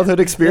childhood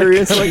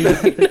experience like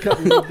that. Cut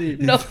real deep.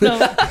 No.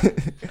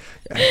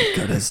 It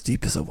got as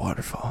deep as a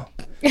waterfall.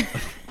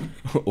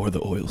 Or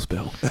the oil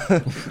spill.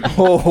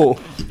 Oh,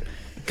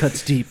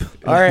 Cuts deep.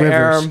 all right, Rivers.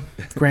 Aram.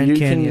 Grand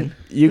Canyon.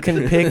 You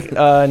can pick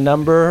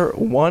number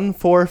 1,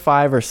 4,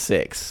 5, or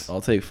 6.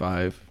 I'll take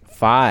 5.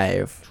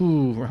 5.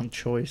 Ooh, wrong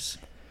choice.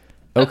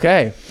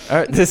 Okay. All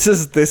right. This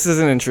is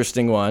an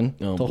interesting one.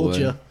 Oh Told boy.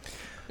 you.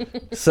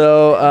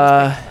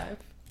 So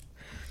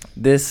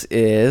this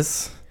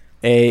is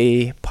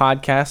a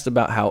podcast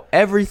about how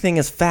everything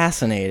is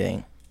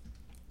fascinating.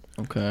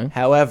 Okay.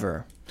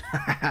 However,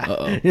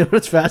 You know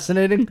what's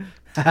fascinating?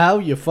 How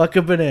you fuck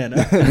a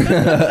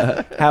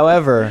banana.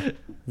 however,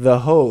 the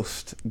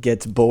host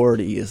gets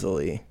bored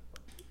easily.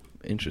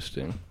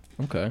 Interesting.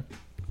 Okay.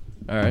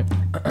 All right.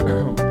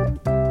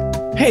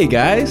 Hey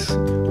guys,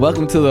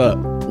 welcome to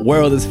the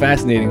World is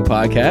Fascinating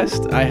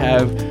podcast. I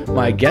have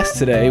my guest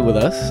today with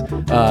us.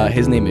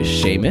 His name is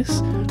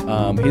Seamus.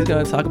 He's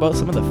gonna talk about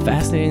some of the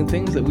fascinating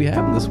things that we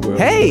have in this world.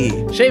 Hey!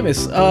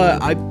 Seamus,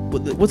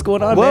 what's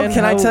going on, Well, man?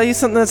 can I tell you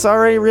something that's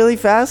already really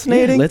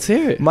fascinating? Yeah, let's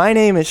hear it. My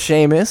name is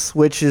Seamus,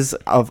 which is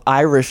of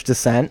Irish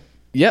descent.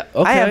 Yeah.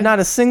 Okay. I have not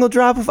a single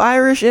drop of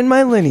Irish in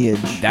my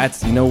lineage.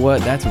 That's, you know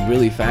what? That's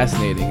really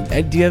fascinating.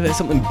 Do you have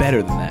something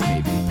better than that,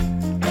 maybe?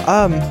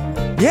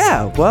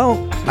 Yeah,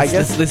 well, I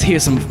guess... Let's hear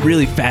some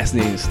really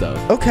fascinating stuff.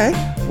 Okay,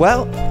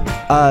 well,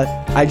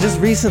 I just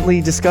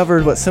recently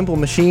discovered what simple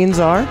machines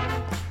are,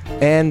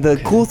 and the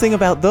cool thing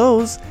about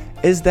those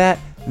is that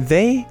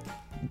they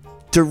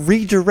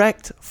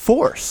redirect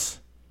force.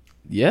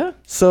 Yeah.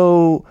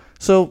 So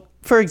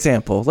for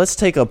example, let's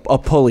take a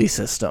pulley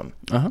system.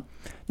 Uh-huh.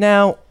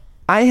 Now,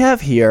 I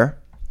have here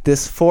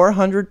this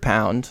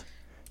 400-pound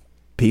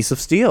piece of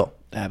steel.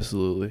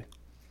 Absolutely.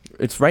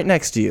 It's right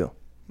next to you.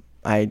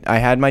 I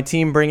had my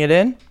team bring it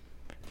in,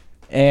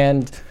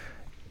 and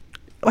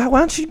why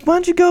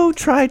don't you go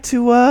try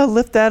to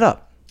lift that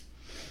up?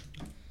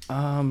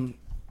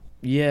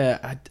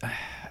 Yeah,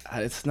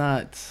 it's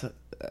not.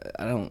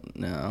 I don't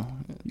know.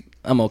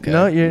 I'm okay.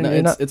 No, you're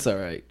not. It's all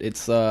right.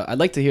 It's. I'd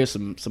like to hear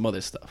some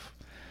other stuff.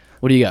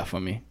 What do you got for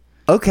me?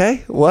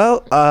 Okay,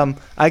 well,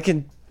 I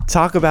can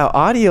talk about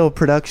audio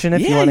production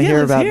if you want to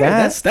hear about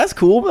that. That's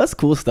cool. That's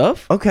cool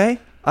stuff. Okay.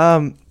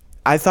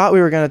 I thought we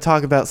were going to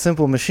talk about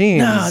simple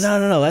machines.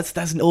 No.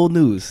 That's old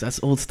news.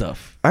 That's old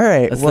stuff. All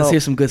right. Let's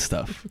hear some good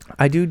stuff.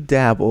 I do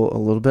dabble a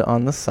little bit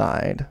on the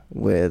side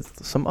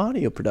with some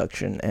audio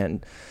production.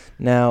 And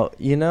now,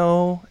 you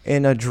know,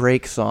 in a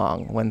Drake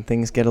song, when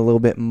things get a little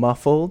bit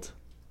muffled.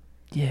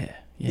 Yeah.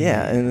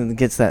 And it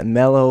gets that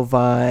mellow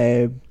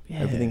vibe. Yeah.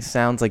 Everything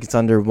sounds like it's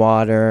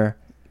underwater.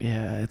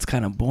 Yeah, it's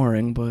kind of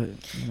boring, but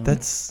you know.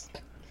 That's...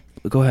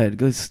 Go ahead.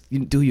 Go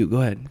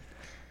ahead.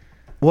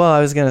 Well, I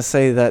was going to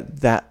say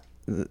that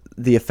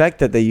the effect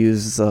that they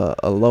use is a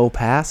low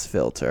pass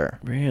filter.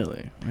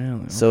 Really.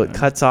 So Okay. it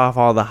cuts off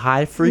all the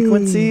high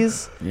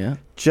frequencies, Yeah.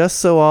 just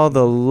so all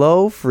the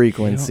low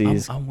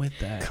frequencies I'm with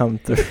that. come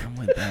through. I'm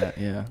with that.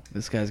 Yeah,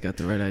 this guy's got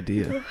the right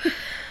idea.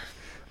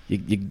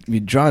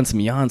 You're drawing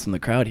some yawns from the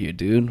crowd here,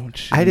 dude.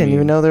 I didn't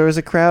even know there was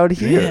a crowd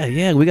here.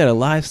 Yeah. We got a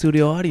live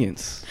studio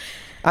audience.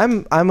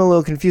 I'm a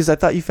little confused. I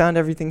thought you found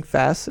everything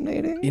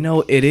fascinating. You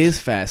know, it is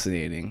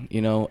fascinating.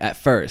 You know, at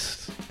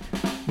first,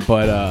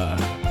 but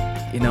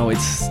you know,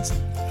 it's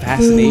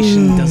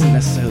fascination doesn't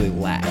necessarily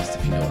last.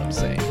 If you know what I'm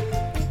saying.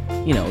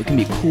 You know, it can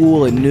be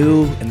cool and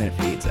new, and then it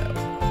fades out.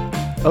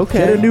 Okay.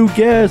 Get a new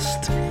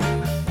guest.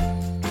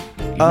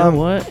 You know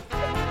what?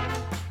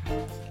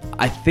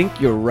 I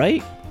think you're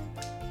right,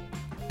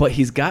 but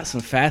he's got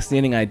some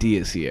fascinating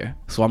ideas here.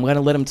 So I'm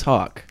gonna let him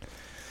talk.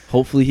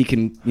 Hopefully he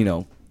can, you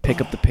know,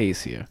 pick up the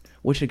pace here.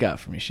 What you got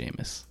for me,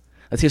 Seamus?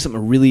 Let's hear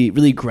something really,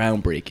 really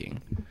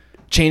groundbreaking.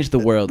 Change the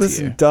world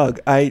Listen, here.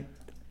 Doug, I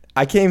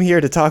came here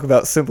to talk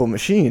about simple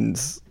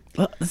machines.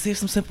 Well, let's hear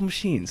some simple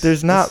machines.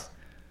 There's not...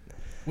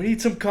 We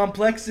need some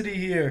complexity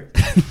here.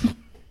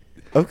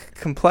 Okay,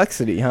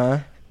 complexity, huh?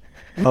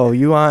 Oh,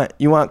 you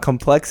want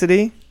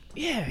complexity?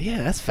 Yeah,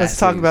 that's fascinating. Let's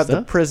talk about the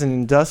stuff. prison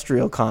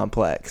industrial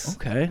complex.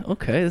 Okay, that All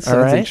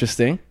sounds right.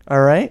 interesting. All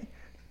right?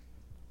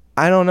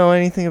 I don't know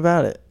anything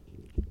about it.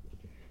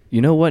 You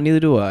know what? Neither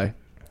do I.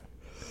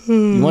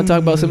 You want to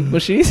talk about simple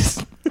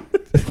machines?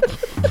 That's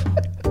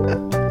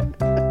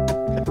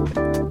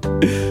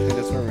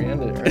where we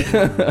ended it,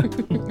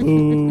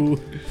 right?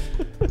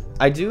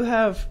 I do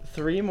have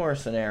 3 more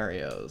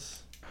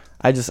scenarios.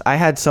 I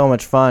had so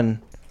much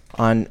fun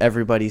on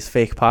everybody's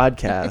fake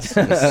podcast.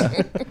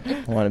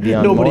 I want to be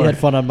on Nobody more. had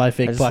fun on my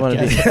fake I just wanna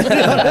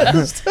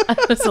podcast. I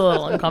was a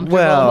little uncomfortable.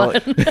 Well,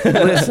 but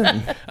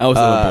listen, I was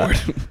a little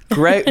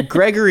bored.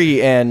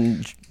 Gregory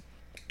and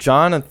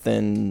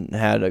Jonathan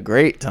had a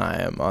great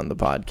time on the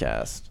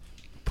podcast.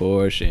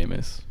 Poor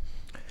Seamus.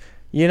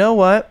 You know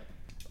what?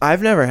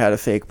 I've never had a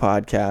fake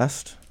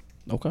podcast.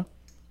 Okay.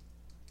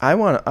 I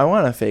want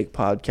a fake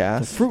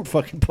podcast. Fruit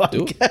fucking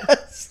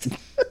podcast.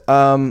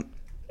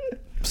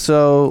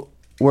 So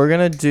we're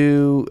gonna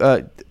do.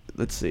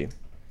 Let's see.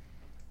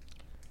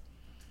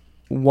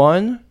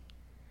 1,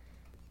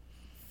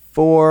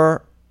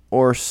 4,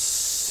 or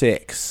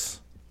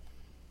 6.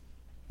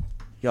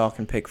 Y'all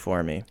can pick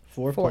for me.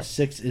 4 plus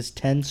 6 is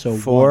 10, so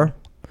 4.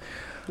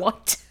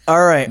 what?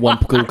 All right. 1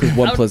 because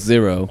 1 plus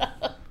 0.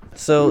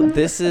 So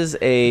this is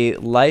a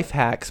life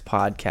hacks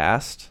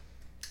podcast,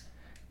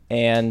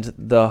 and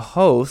the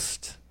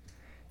host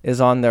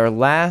is on their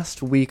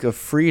last week of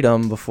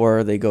freedom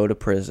before they go to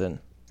prison.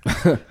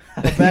 How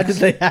bad did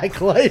they hack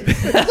life?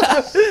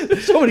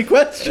 There's so many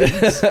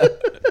questions.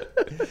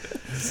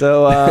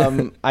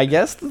 So I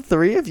guess the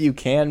 3 of you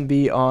can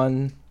be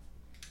on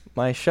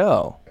my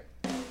show.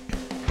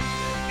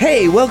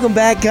 Hey, welcome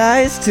back,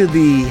 guys, to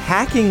the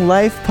Hacking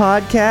Life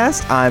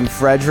podcast. I'm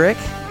Frederick,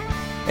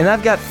 and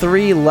I've got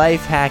 3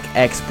 life hack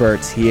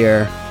experts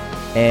here.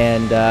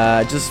 And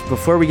just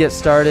before we get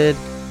started,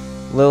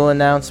 little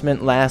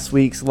announcement: last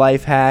week's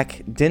life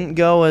hack didn't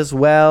go as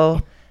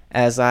well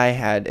as I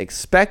had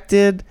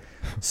expected,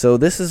 so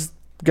this is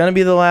gonna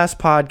be the last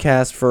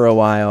podcast for a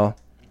while.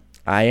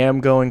 I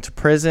am going to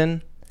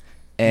prison,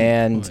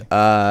 and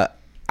I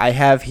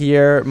have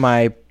here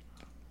my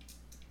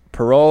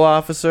parole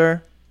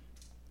officer.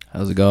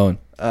 How's it going?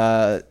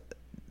 A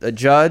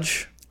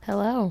judge,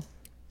 Hello.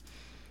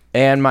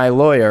 and my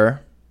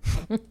lawyer.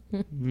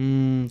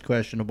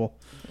 Questionable.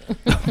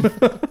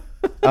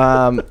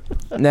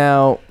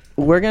 Now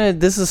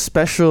this is a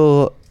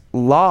special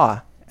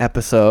law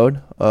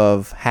episode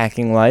of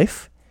Hacking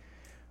Life.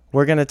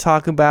 We're gonna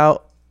talk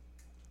about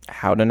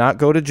how to not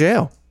go to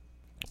jail.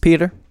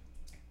 Peter,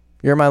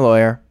 you're my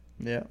lawyer.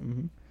 Yeah.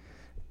 Mm-hmm.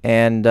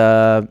 And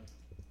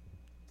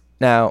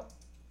now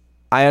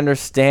I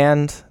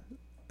understand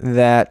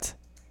that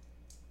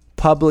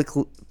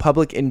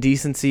public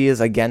indecency is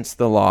against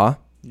the law.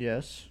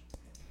 Yes.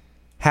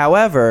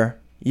 However,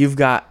 you've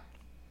got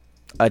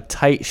a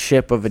tight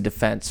ship of a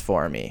defense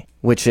for me,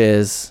 which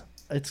is...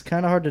 It's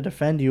kind of hard to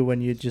defend you when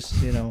you just,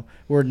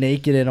 were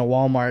naked in a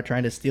Walmart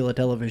trying to steal a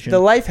television. The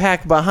life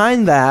hack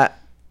behind that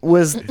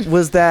was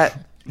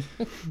that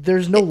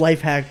There's no life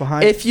hack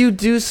behind if you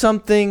do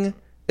something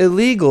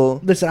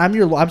illegal... Listen,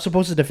 I'm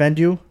supposed to defend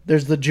you.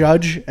 There's the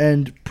judge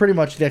and pretty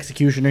much the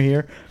executioner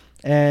here.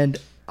 And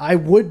I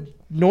would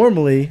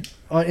normally,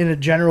 in a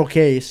general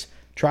case,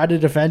 try to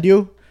defend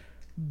you.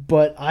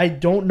 But I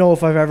don't know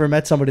if I've ever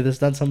met somebody that's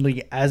done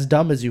something as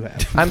dumb as you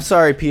have. I'm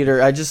sorry, Peter.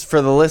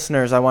 For the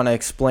listeners, I want to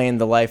explain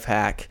the life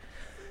hack.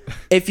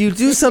 If you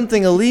do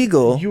something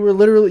illegal...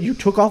 You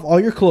took off all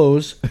your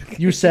clothes.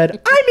 You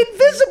said, "I'm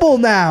invisible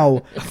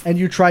now." And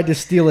you tried to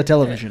steal a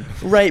television.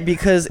 Right,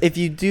 because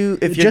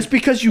Just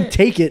because you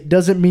take it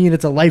doesn't mean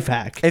it's a life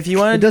hack. If you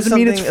want to do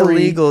something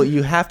illegal,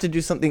 you have to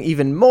do something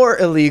even more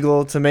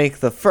illegal to make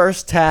the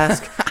first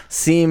task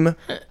seem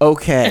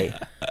okay.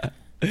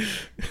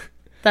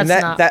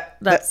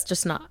 That's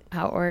just not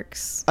how it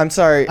works. I'm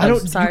sorry.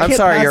 I'm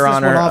sorry, Your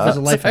Honor. Off as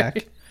a life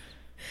hack.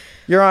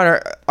 Your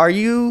Honor, are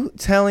you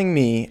telling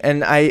me,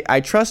 and I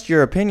trust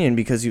your opinion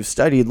because you've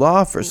studied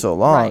law for so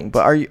long, Right.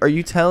 but are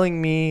you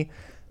telling me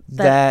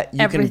that you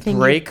can everything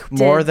break you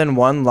more did, than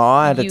one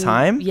law at a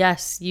time?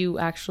 Yes, you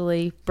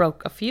actually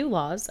broke a few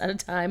laws at a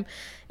time.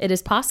 It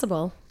is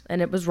possible,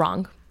 and it was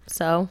wrong.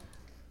 So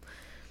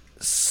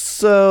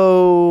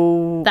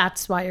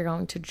that's why you're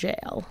going to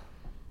jail.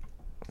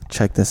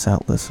 Check this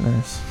out,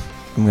 listeners.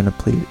 I'm going to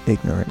plead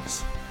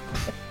ignorance.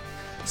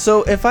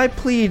 So if I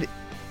plead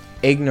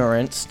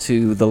ignorance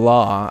to the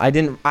law, I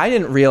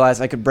didn't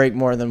realize I could break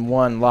more than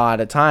one law at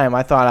a time.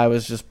 I thought I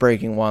was just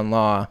breaking one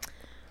law.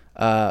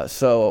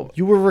 So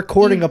You were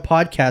recording a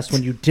podcast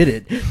when you did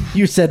it.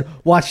 You said,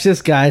 "Watch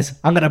this, guys.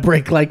 I'm going to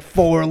break like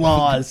 4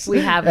 laws."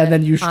 We have And it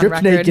then you on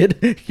stripped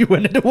record. naked. You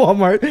went into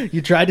Walmart.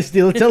 You tried to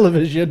steal a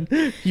television.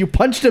 You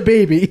punched a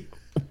baby.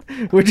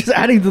 We're just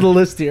adding to the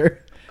list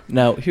here.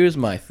 Now, here's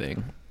my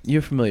thing.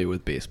 You're familiar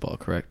with baseball,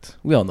 correct?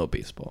 We all know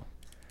baseball.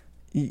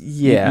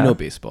 yeah. You know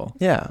baseball.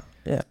 Yeah.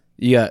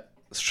 You got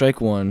strike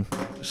 1,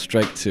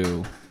 strike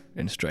 2,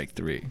 and strike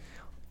 3.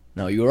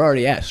 Now, you were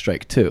already at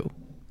strike 2.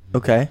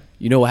 Okay.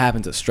 You know what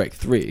happens at strike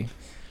 3?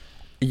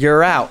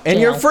 You're out. And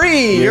Jail. you're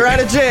free. You're out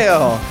of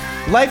jail.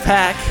 Life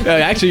hack.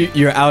 Actually,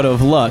 you're out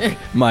of luck,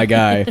 my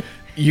guy.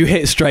 You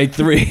hit strike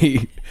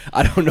 3.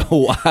 I don't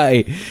know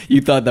why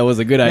you thought that was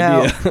a good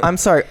Now, idea. I'm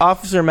sorry,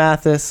 Officer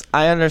Mathis,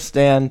 I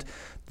understand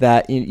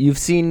that you've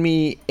seen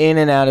me in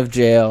and out of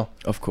jail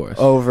Of course.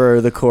 over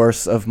the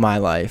course of my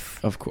life.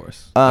 Of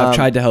course. I've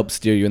tried to help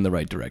steer you in the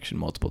right direction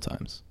multiple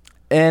times.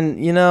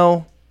 And,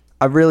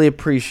 I really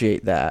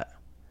appreciate that.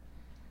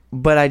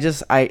 But I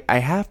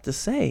have to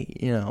say,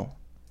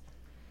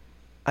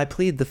 I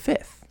plead the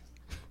 5th.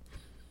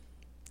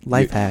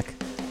 Life hack.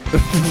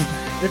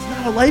 It's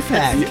not a life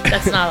hack.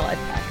 That's not a life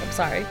hack. I'm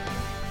sorry.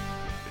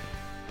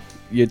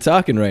 You're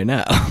talking right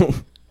now.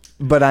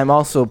 But I'm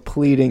also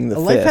pleading the A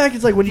 5th. life hack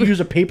is like when you use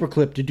a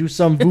paperclip to do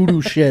some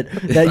voodoo shit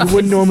that you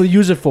wouldn't normally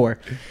use it for.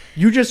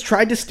 You just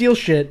tried to steal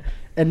shit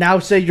and now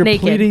say you're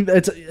Naked. pleading.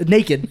 It's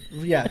naked.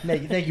 Yeah,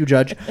 naked. Thank you,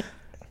 Judge.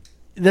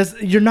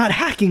 You're not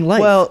hacking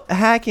life. Well,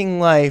 hacking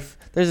life,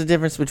 there's a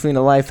difference between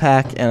a life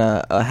hack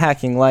and a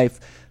hacking life.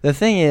 The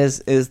thing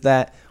is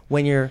that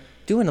when you're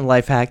doing a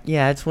life hack,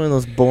 yeah, it's one of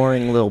those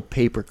boring little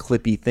paper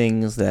clippy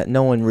things that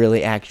no one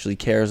really actually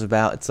cares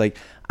about. It's like,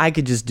 I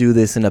could just do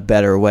this in a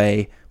better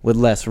way with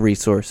less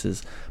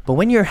resources. But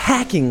when you're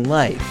hacking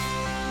life,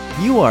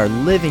 you are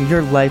living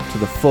your life to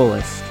the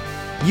fullest.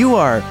 You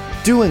are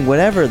doing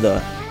whatever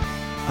the...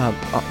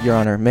 Your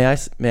Honor, may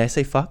I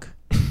say fuck?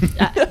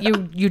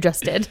 You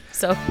just did.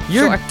 So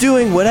You're sure.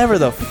 doing whatever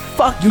the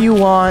fuck you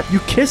want. you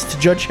kissed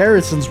Judge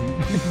Harrison's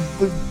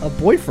a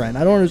boyfriend.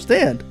 I don't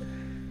understand.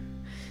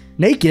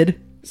 Naked,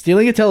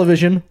 stealing a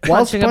television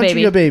whilst Punching a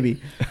punching a baby.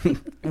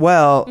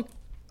 Well,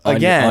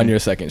 Again. on your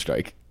second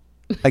strike.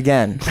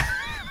 Again,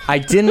 I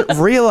didn't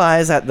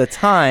realize at the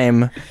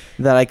time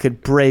that I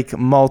could break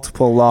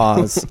multiple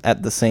laws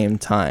at the same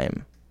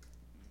time.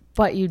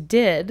 But you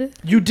did.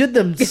 You did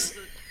them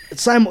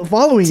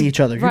following each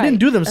other. You Right. didn't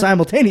do them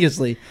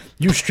simultaneously.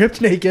 You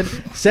stripped naked,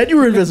 said you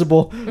were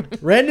invisible,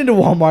 ran into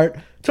Walmart,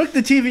 took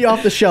the TV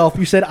off the shelf.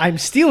 You said, I'm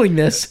stealing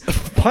this,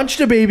 punched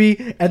a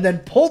baby, and then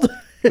pulled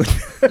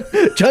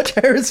Judge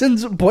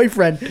Harrison's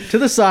boyfriend to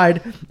the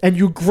side, and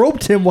you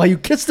groped him while you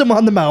kissed him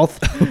on the mouth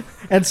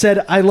and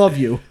said, I love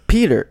you.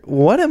 Peter,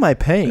 what am I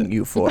paying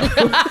you for?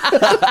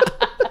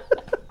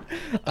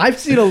 I've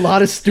seen a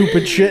lot of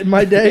stupid shit in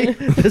my day.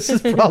 This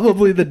is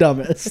probably the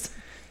dumbest.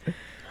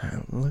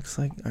 Looks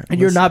like, And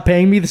you're not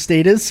paying me, the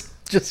state is?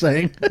 Just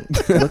saying.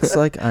 looks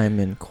like I'm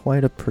in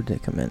quite a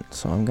predicament,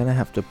 so I'm gonna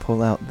have to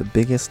pull out the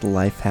biggest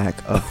life hack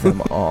of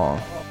them all.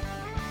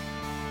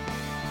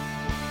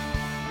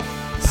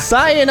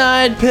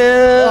 Cyanide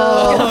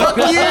pill! Fuck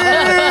you!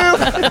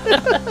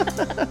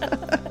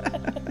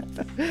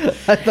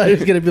 I thought he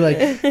was going to be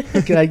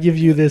like, can I give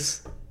you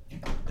this?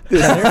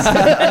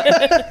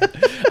 I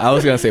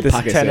was gonna say This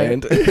pocket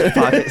tenant- sand.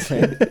 Pocket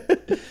sand.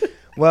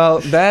 Well,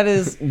 that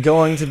is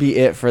going to be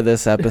it for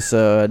this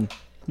episode.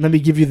 Let me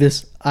give you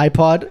this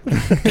iPod.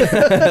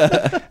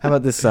 How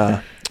about this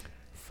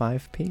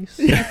 5-piece?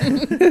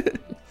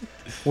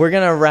 We're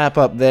going to wrap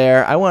up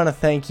there. I want to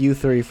thank you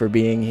three for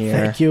being here.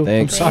 Thank you.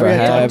 Thanks I'm sorry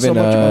for I talked so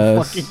having much about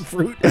us. fucking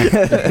fruit.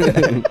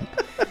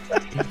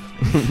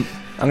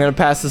 I'm going to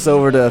pass this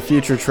over to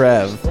Future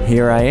Trev.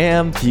 Here I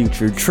am,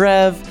 Future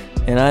Trev,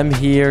 and I'm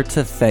here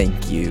to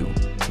thank you.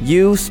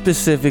 You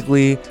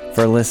specifically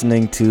for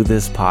listening to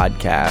this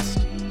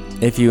podcast.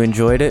 If you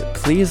enjoyed it,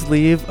 please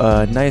leave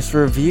a nice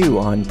review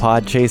on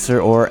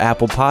Podchaser or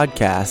Apple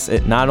Podcasts.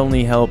 It not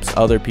only helps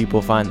other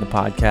people find the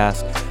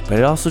podcast, but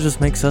it also just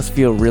makes us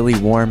feel really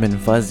warm and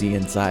fuzzy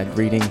inside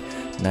reading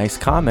nice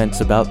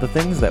comments about the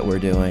things that we're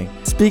doing.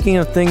 Speaking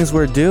of things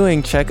we're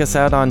doing, check us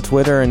out on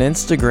Twitter and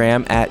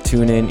Instagram at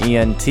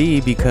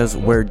TuneInENT because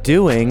we're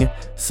doing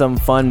some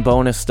fun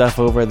bonus stuff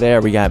over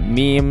there. We got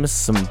memes,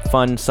 some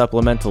fun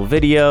supplemental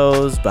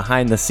videos,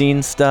 behind the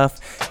scenes stuff,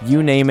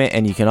 you name it,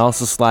 and you can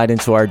also slide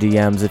into our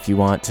DMs if you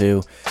want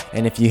to.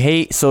 And if you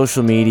hate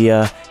social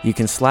media, you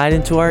can slide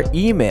into our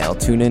email,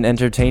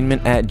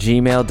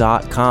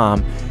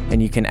 tuneinentertainment@gmail.com,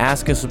 and you can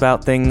ask us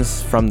about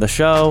things from the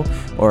show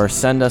or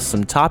send us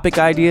some topic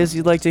ideas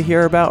you'd like to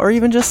hear about, or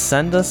even just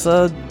send us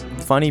a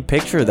funny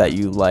picture that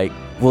you like.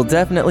 We'll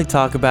definitely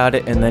talk about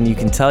it, and then you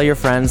can tell your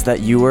friends that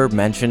you were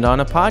mentioned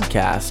on a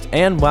podcast.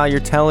 And while you're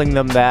telling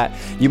them that,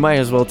 you might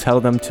as well tell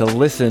them to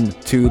listen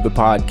to the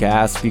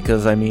podcast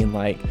because, I mean,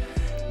 like,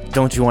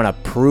 don't you want to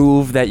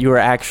prove that you were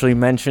actually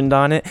mentioned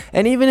on it?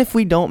 And even if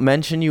we don't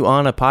mention you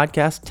on a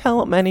podcast, tell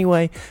them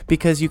anyway,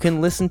 because you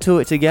can listen to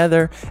it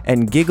together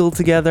and giggle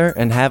together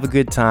and have a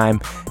good time.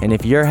 And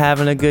if you're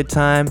having a good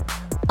time,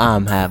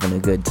 I'm having a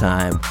good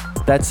time.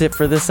 That's it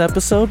for this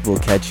episode. We'll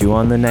catch you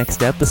on the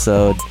next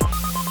episode.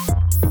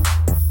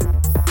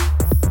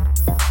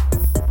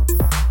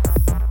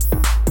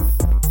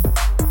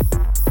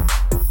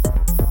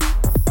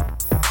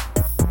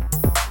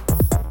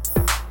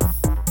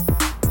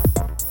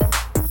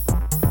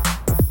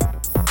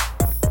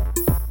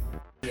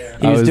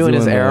 He was doing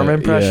his Aram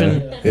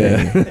impression.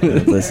 Yeah.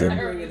 Listen,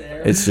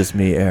 it's just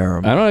me,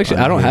 Aram. I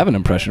don't have an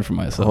impression for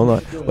myself. Hold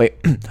on. Wait.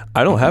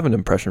 I don't have an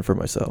impression for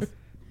myself.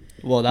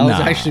 Well, that was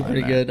Nah, actually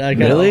pretty good. I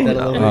Really? That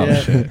a little Oh, bit,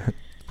 yeah. shit.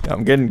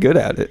 I'm getting good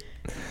at it.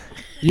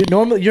 Your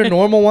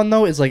normal one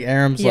though is like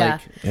Aram's Yeah.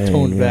 like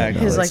toned back.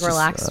 His, like, it's just,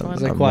 relaxed one.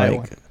 It's like I'm quiet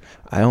one.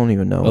 I don't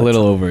even know. A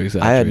little over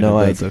exaggerated. I had no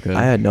That's idea. okay.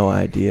 I had no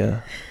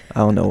idea. I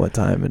don't know what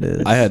time it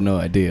is. I had no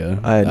idea.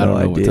 I had no don't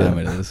know idea. what time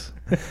it is.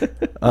 You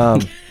need All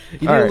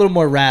a right. little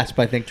more rasp,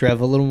 I think, Trev.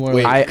 A little more.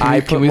 Wait, like, I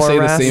can put we more say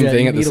the rasp? same Yeah,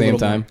 thing you at the need a same little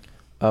time?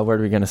 what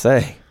are we gonna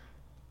say?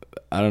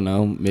 I don't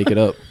know. Make it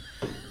up.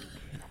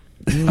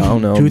 I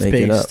don't know. Make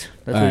it up. toothpaste.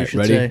 That's All what you right, should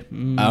ready? say.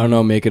 I don't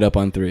know. Make it up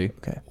on 3.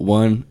 Okay.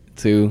 1,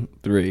 2,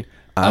 3.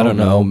 I don't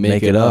know.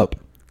 Make it up.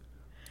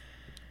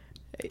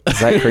 Is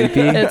that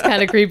creepy? It's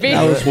kind of creepy.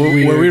 That was Were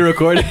we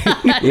recording?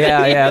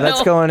 Yeah, that's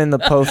No. going in the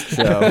post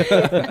show.